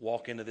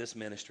walk into this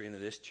ministry, into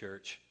this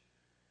church,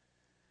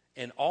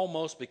 and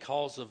almost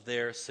because of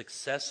their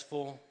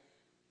successful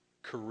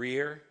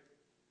career,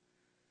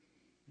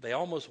 they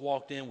almost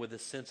walked in with a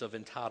sense of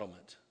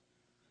entitlement.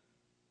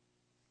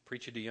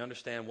 Preacher, do you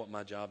understand what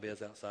my job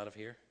is outside of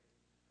here?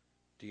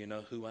 Do you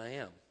know who I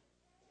am?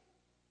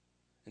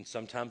 And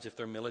sometimes if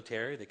they're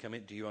military, they come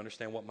in, do you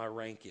understand what my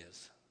rank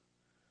is?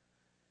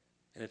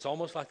 And it's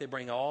almost like they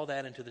bring all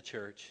that into the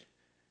church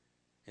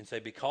and say,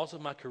 because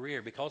of my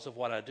career, because of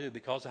what I do,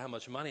 because of how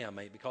much money I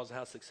make, because of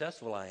how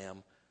successful I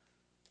am,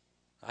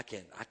 I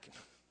can't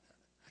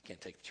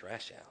take the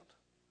trash out.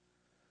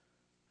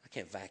 I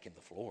can't vacuum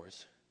the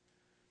floors.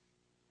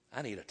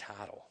 I need a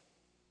title.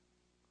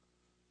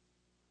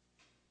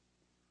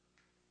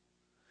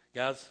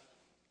 Guys,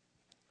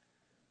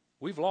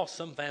 we've lost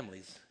some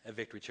families at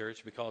Victory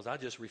Church because I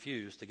just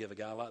refuse to give a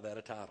guy like that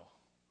a title.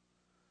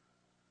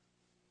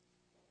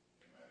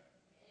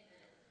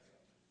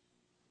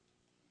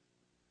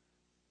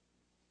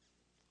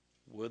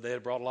 Would they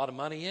have brought a lot of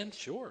money in?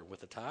 Sure,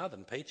 with the tithe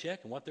and paycheck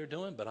and what they're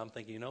doing. But I'm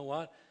thinking, you know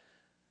what?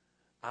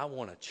 I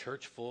want a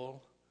church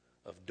full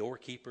of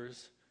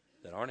doorkeepers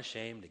that aren't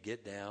ashamed to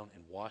get down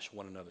and wash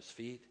one another's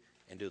feet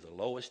and do the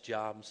lowest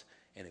jobs.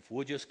 And if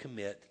we'll just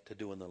commit to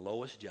doing the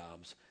lowest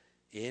jobs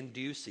in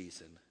due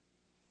season,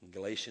 in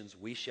Galatians,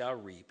 we shall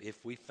reap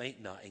if we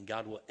faint not, and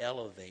God will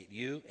elevate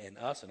you and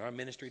us and our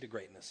ministry to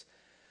greatness.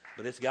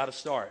 But it's got to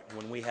start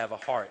when we have a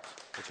heart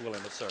that's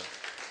willing to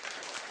serve.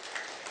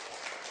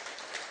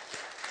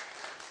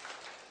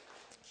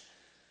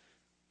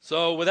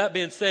 So with that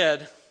being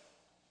said,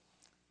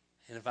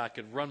 and if I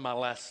could run my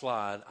last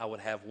slide, I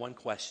would have one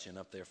question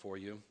up there for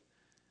you.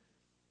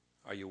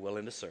 Are you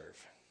willing to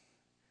serve?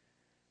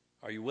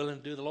 Are you willing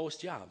to do the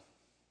lowest job?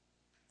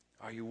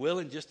 Are you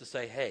willing just to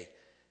say, hey,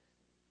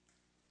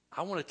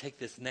 I want to take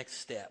this next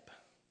step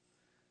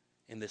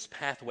in this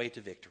pathway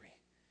to victory.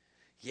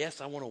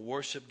 Yes, I want to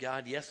worship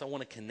God. Yes, I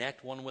want to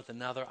connect one with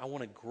another. I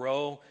want to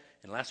grow.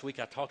 And last week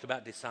I talked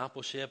about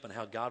discipleship and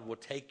how God will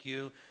take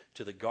you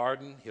to the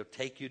garden. He'll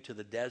take you to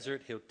the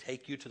desert. He'll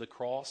take you to the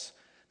cross.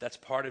 That's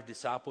part of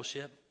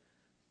discipleship.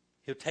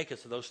 He'll take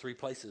us to those three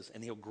places,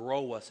 and he'll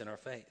grow us in our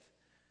faith.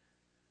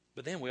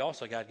 But then we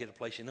also got to get a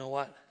place, you know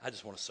what? I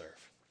just want to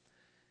serve.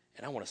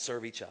 And I want to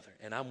serve each other.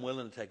 And I'm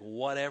willing to take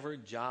whatever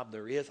job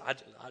there is. I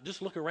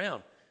just look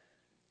around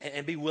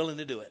and be willing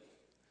to do it.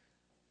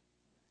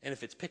 And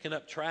if it's picking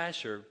up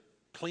trash or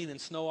cleaning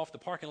snow off the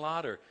parking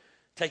lot or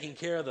taking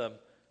care of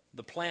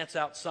the plants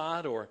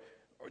outside or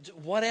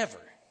whatever,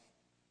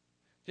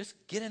 just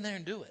get in there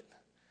and do it.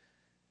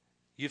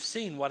 You've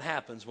seen what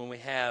happens when we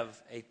have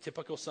a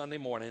typical Sunday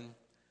morning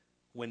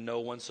when no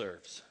one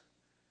serves.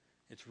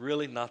 It's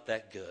really not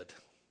that good.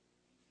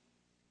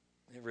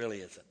 It really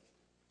isn't.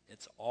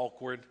 It's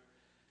awkward.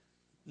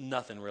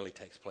 Nothing really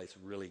takes place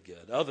really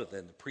good other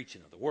than the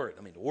preaching of the Word.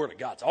 I mean, the Word of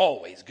God's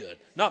always good.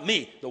 Not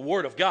me. The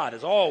Word of God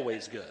is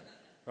always good.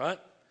 Right?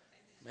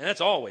 Man,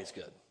 that's always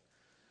good.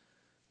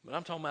 But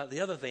I'm talking about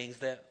the other things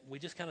that we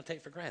just kind of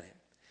take for granted.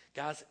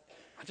 Guys,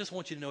 I just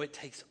want you to know it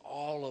takes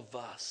all of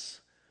us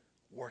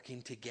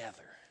working together.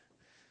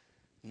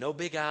 No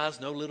big I's,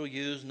 no little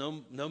U's,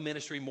 no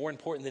ministry more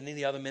important than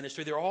any other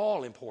ministry. They're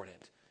all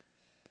important.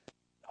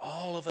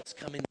 All of us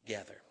coming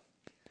together.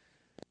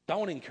 I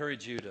want to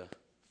encourage you to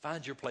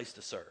find your place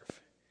to serve.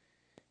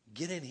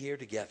 Get in here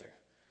together.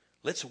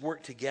 Let's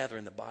work together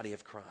in the body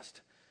of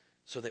Christ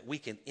so that we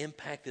can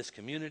impact this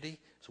community,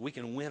 so we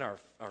can win our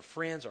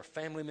friends, our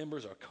family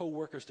members, our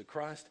co-workers to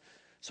Christ,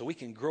 so we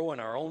can grow in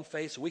our own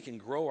faith, so we can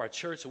grow our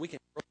church, so we can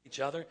grow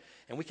each other,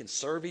 and we can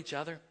serve each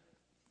other.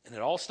 And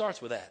it all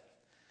starts with that,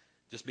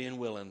 just being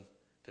willing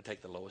to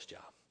take the lowest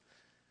job.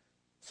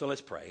 So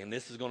let's pray. And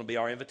this is going to be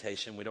our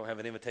invitation. We don't have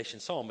an invitation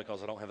song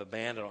because I don't have a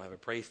band, I don't have a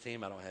praise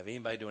team, I don't have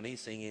anybody doing any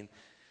singing.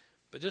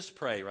 But just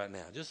pray right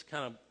now. Just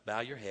kind of bow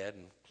your head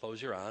and close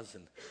your eyes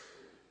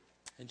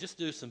and just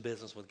do some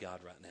business with God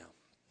right now.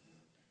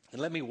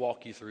 And let me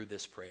walk you through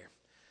this prayer.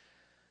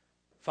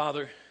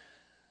 Father,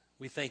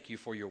 we thank you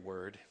for your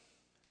word.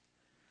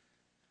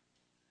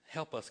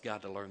 Help us,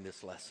 God, to learn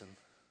this lesson.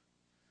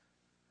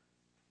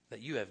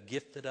 That you have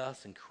gifted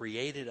us and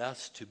created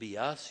us to be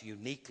us,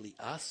 uniquely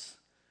us.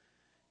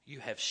 You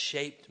have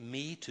shaped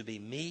me to be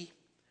me.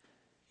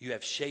 You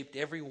have shaped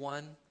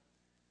everyone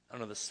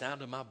under the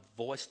sound of my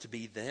voice to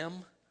be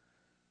them.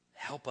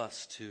 Help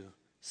us to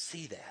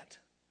see that.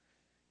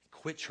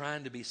 Quit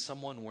trying to be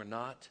someone we're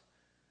not.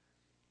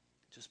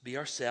 Just be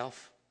ourselves.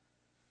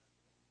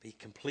 Be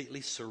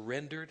completely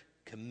surrendered,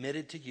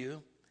 committed to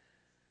you.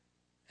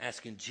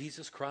 Asking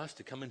Jesus Christ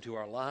to come into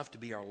our life, to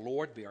be our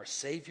Lord, be our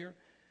Savior.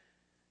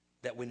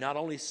 That we not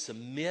only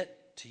submit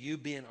to you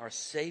being our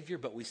Savior,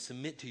 but we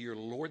submit to your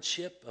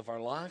Lordship of our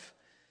life.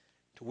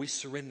 Till we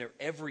surrender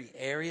every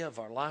area of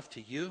our life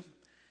to you.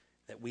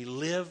 That we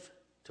live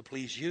to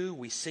please you.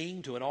 We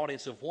sing to an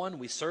audience of one.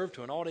 We serve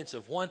to an audience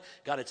of one.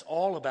 God, it's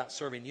all about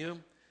serving you.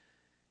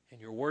 And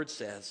your word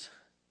says,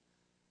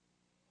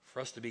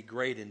 for us to be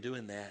great in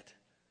doing that,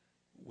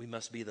 we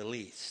must be the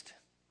least,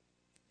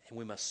 and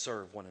we must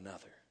serve one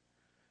another.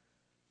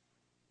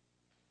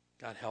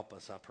 God, help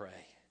us, I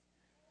pray.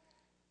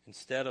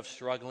 Instead of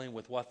struggling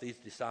with what these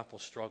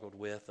disciples struggled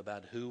with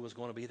about who was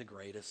going to be the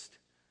greatest,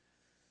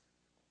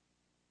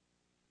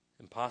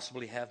 and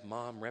possibly have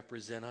Mom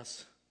represent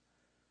us,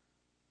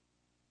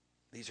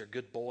 these are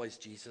good boys,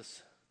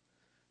 Jesus.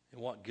 And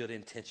what good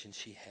intentions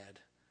she had.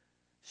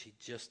 She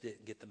just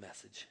didn't get the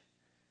message.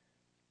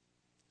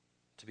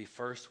 To be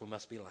first, we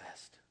must be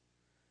last.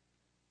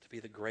 To be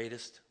the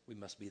greatest, we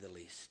must be the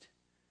least.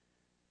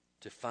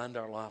 To find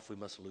our life, we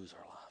must lose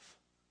our life.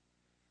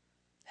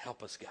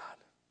 Help us, God.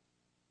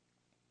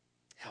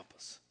 Help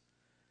us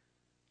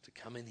to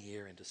come in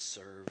here and to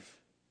serve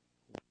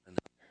one another.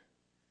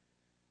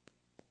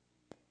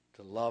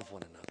 To love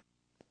one another.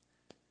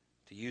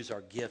 To use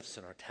our gifts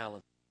and our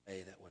talents in a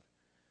way that would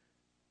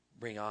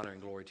bring honor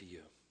and glory to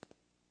you.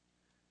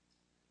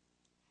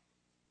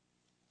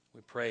 We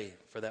pray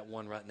for that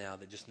one right now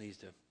that just needs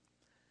to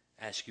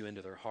ask you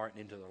into their heart and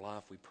into their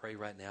life. We pray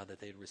right now that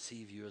they'd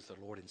receive you as their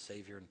Lord and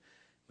Savior. And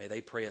may they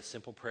pray a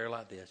simple prayer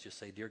like this. Just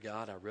say, Dear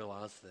God, I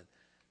realize that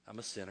I'm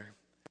a sinner.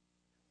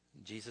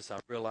 Jesus, I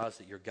realize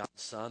that you're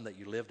God's Son, that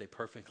you lived a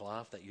perfect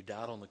life, that you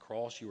died on the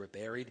cross, you were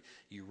buried,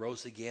 you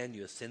rose again,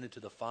 you ascended to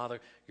the Father.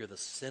 You're the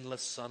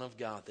sinless Son of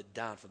God that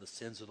died for the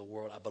sins of the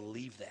world. I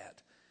believe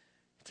that.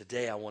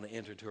 Today I want to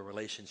enter into a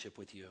relationship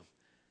with you.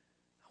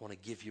 I want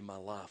to give you my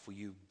life. Will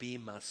you be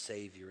my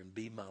Savior and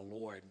be my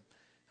Lord?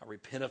 I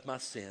repent of my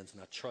sins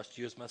and I trust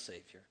you as my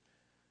Savior.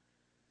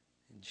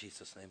 In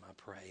Jesus' name I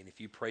pray. And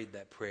if you prayed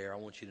that prayer, I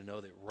want you to know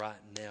that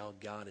right now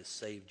God has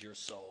saved your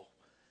soul.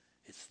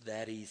 It's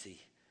that easy.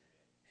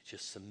 It's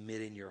just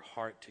submitting your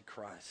heart to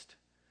Christ.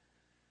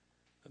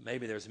 But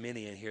maybe there's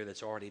many in here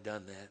that's already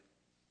done that.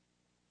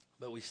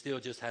 But we still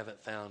just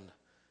haven't found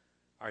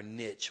our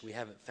niche. We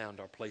haven't found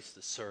our place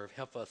to serve.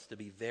 Help us to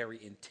be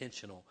very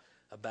intentional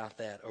about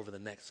that over the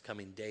next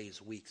coming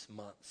days, weeks,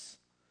 months.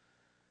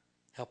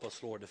 Help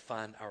us, Lord, to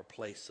find our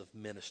place of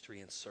ministry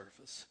and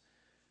service.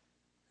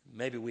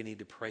 Maybe we need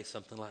to pray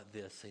something like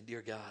this. Say,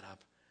 Dear God, I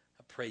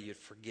pray you'd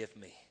forgive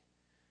me.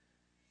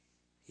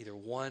 Either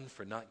one,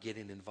 for not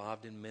getting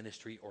involved in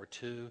ministry, or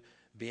two,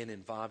 being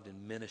involved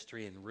in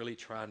ministry and really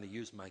trying to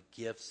use my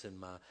gifts and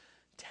my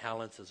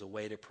talents as a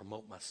way to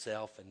promote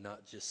myself and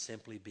not just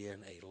simply being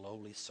a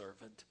lowly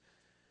servant.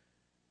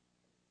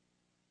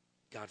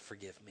 God,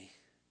 forgive me.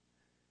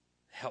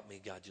 Help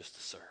me, God, just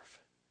to serve.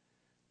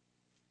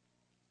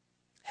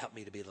 Help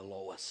me to be the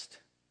lowest.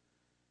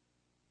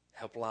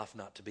 Help life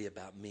not to be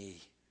about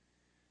me.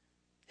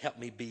 Help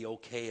me be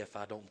okay if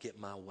I don't get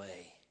my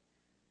way.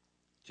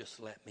 Just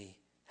let me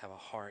have a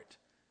heart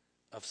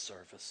of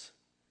service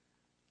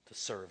to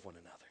serve one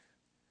another.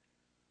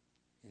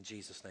 In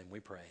Jesus' name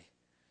we pray.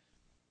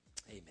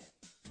 Amen.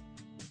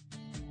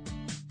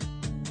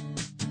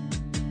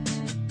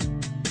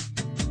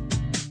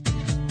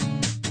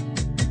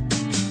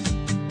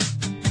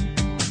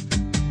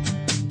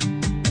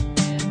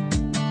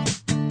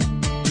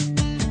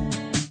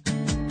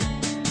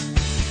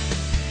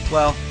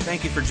 Well,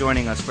 thank you for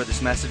joining us for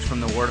this message from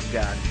the Word of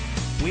God.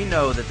 We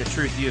know that the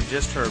truth you have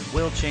just heard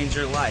will change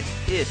your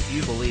life if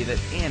you believe it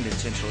and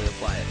intentionally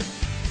apply it.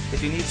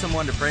 If you need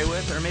someone to pray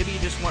with, or maybe you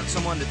just want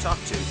someone to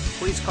talk to,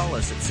 please call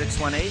us at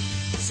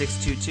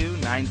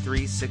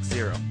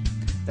 618-622-9360.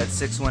 That's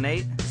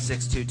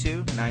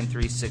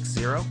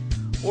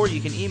 618-622-9360. Or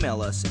you can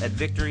email us at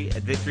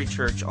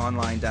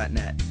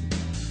victory@victorychurchonline.net.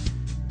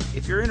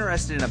 If you're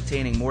interested in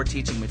obtaining more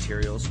teaching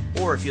materials,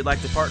 or if you'd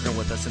like to partner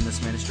with us in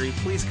this ministry,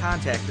 please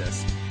contact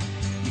us.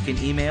 You can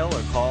email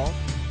or call,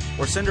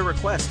 or send a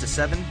request to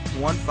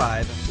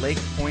 715 Lake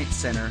Point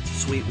Center,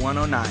 Suite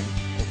 109,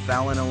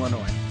 O'Fallon,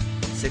 Illinois,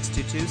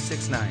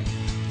 62269.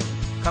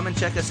 Come and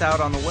check us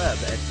out on the web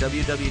at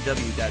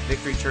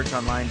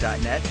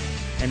www.victorychurchonline.net.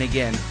 And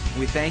again,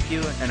 we thank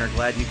you and are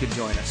glad you could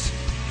join us.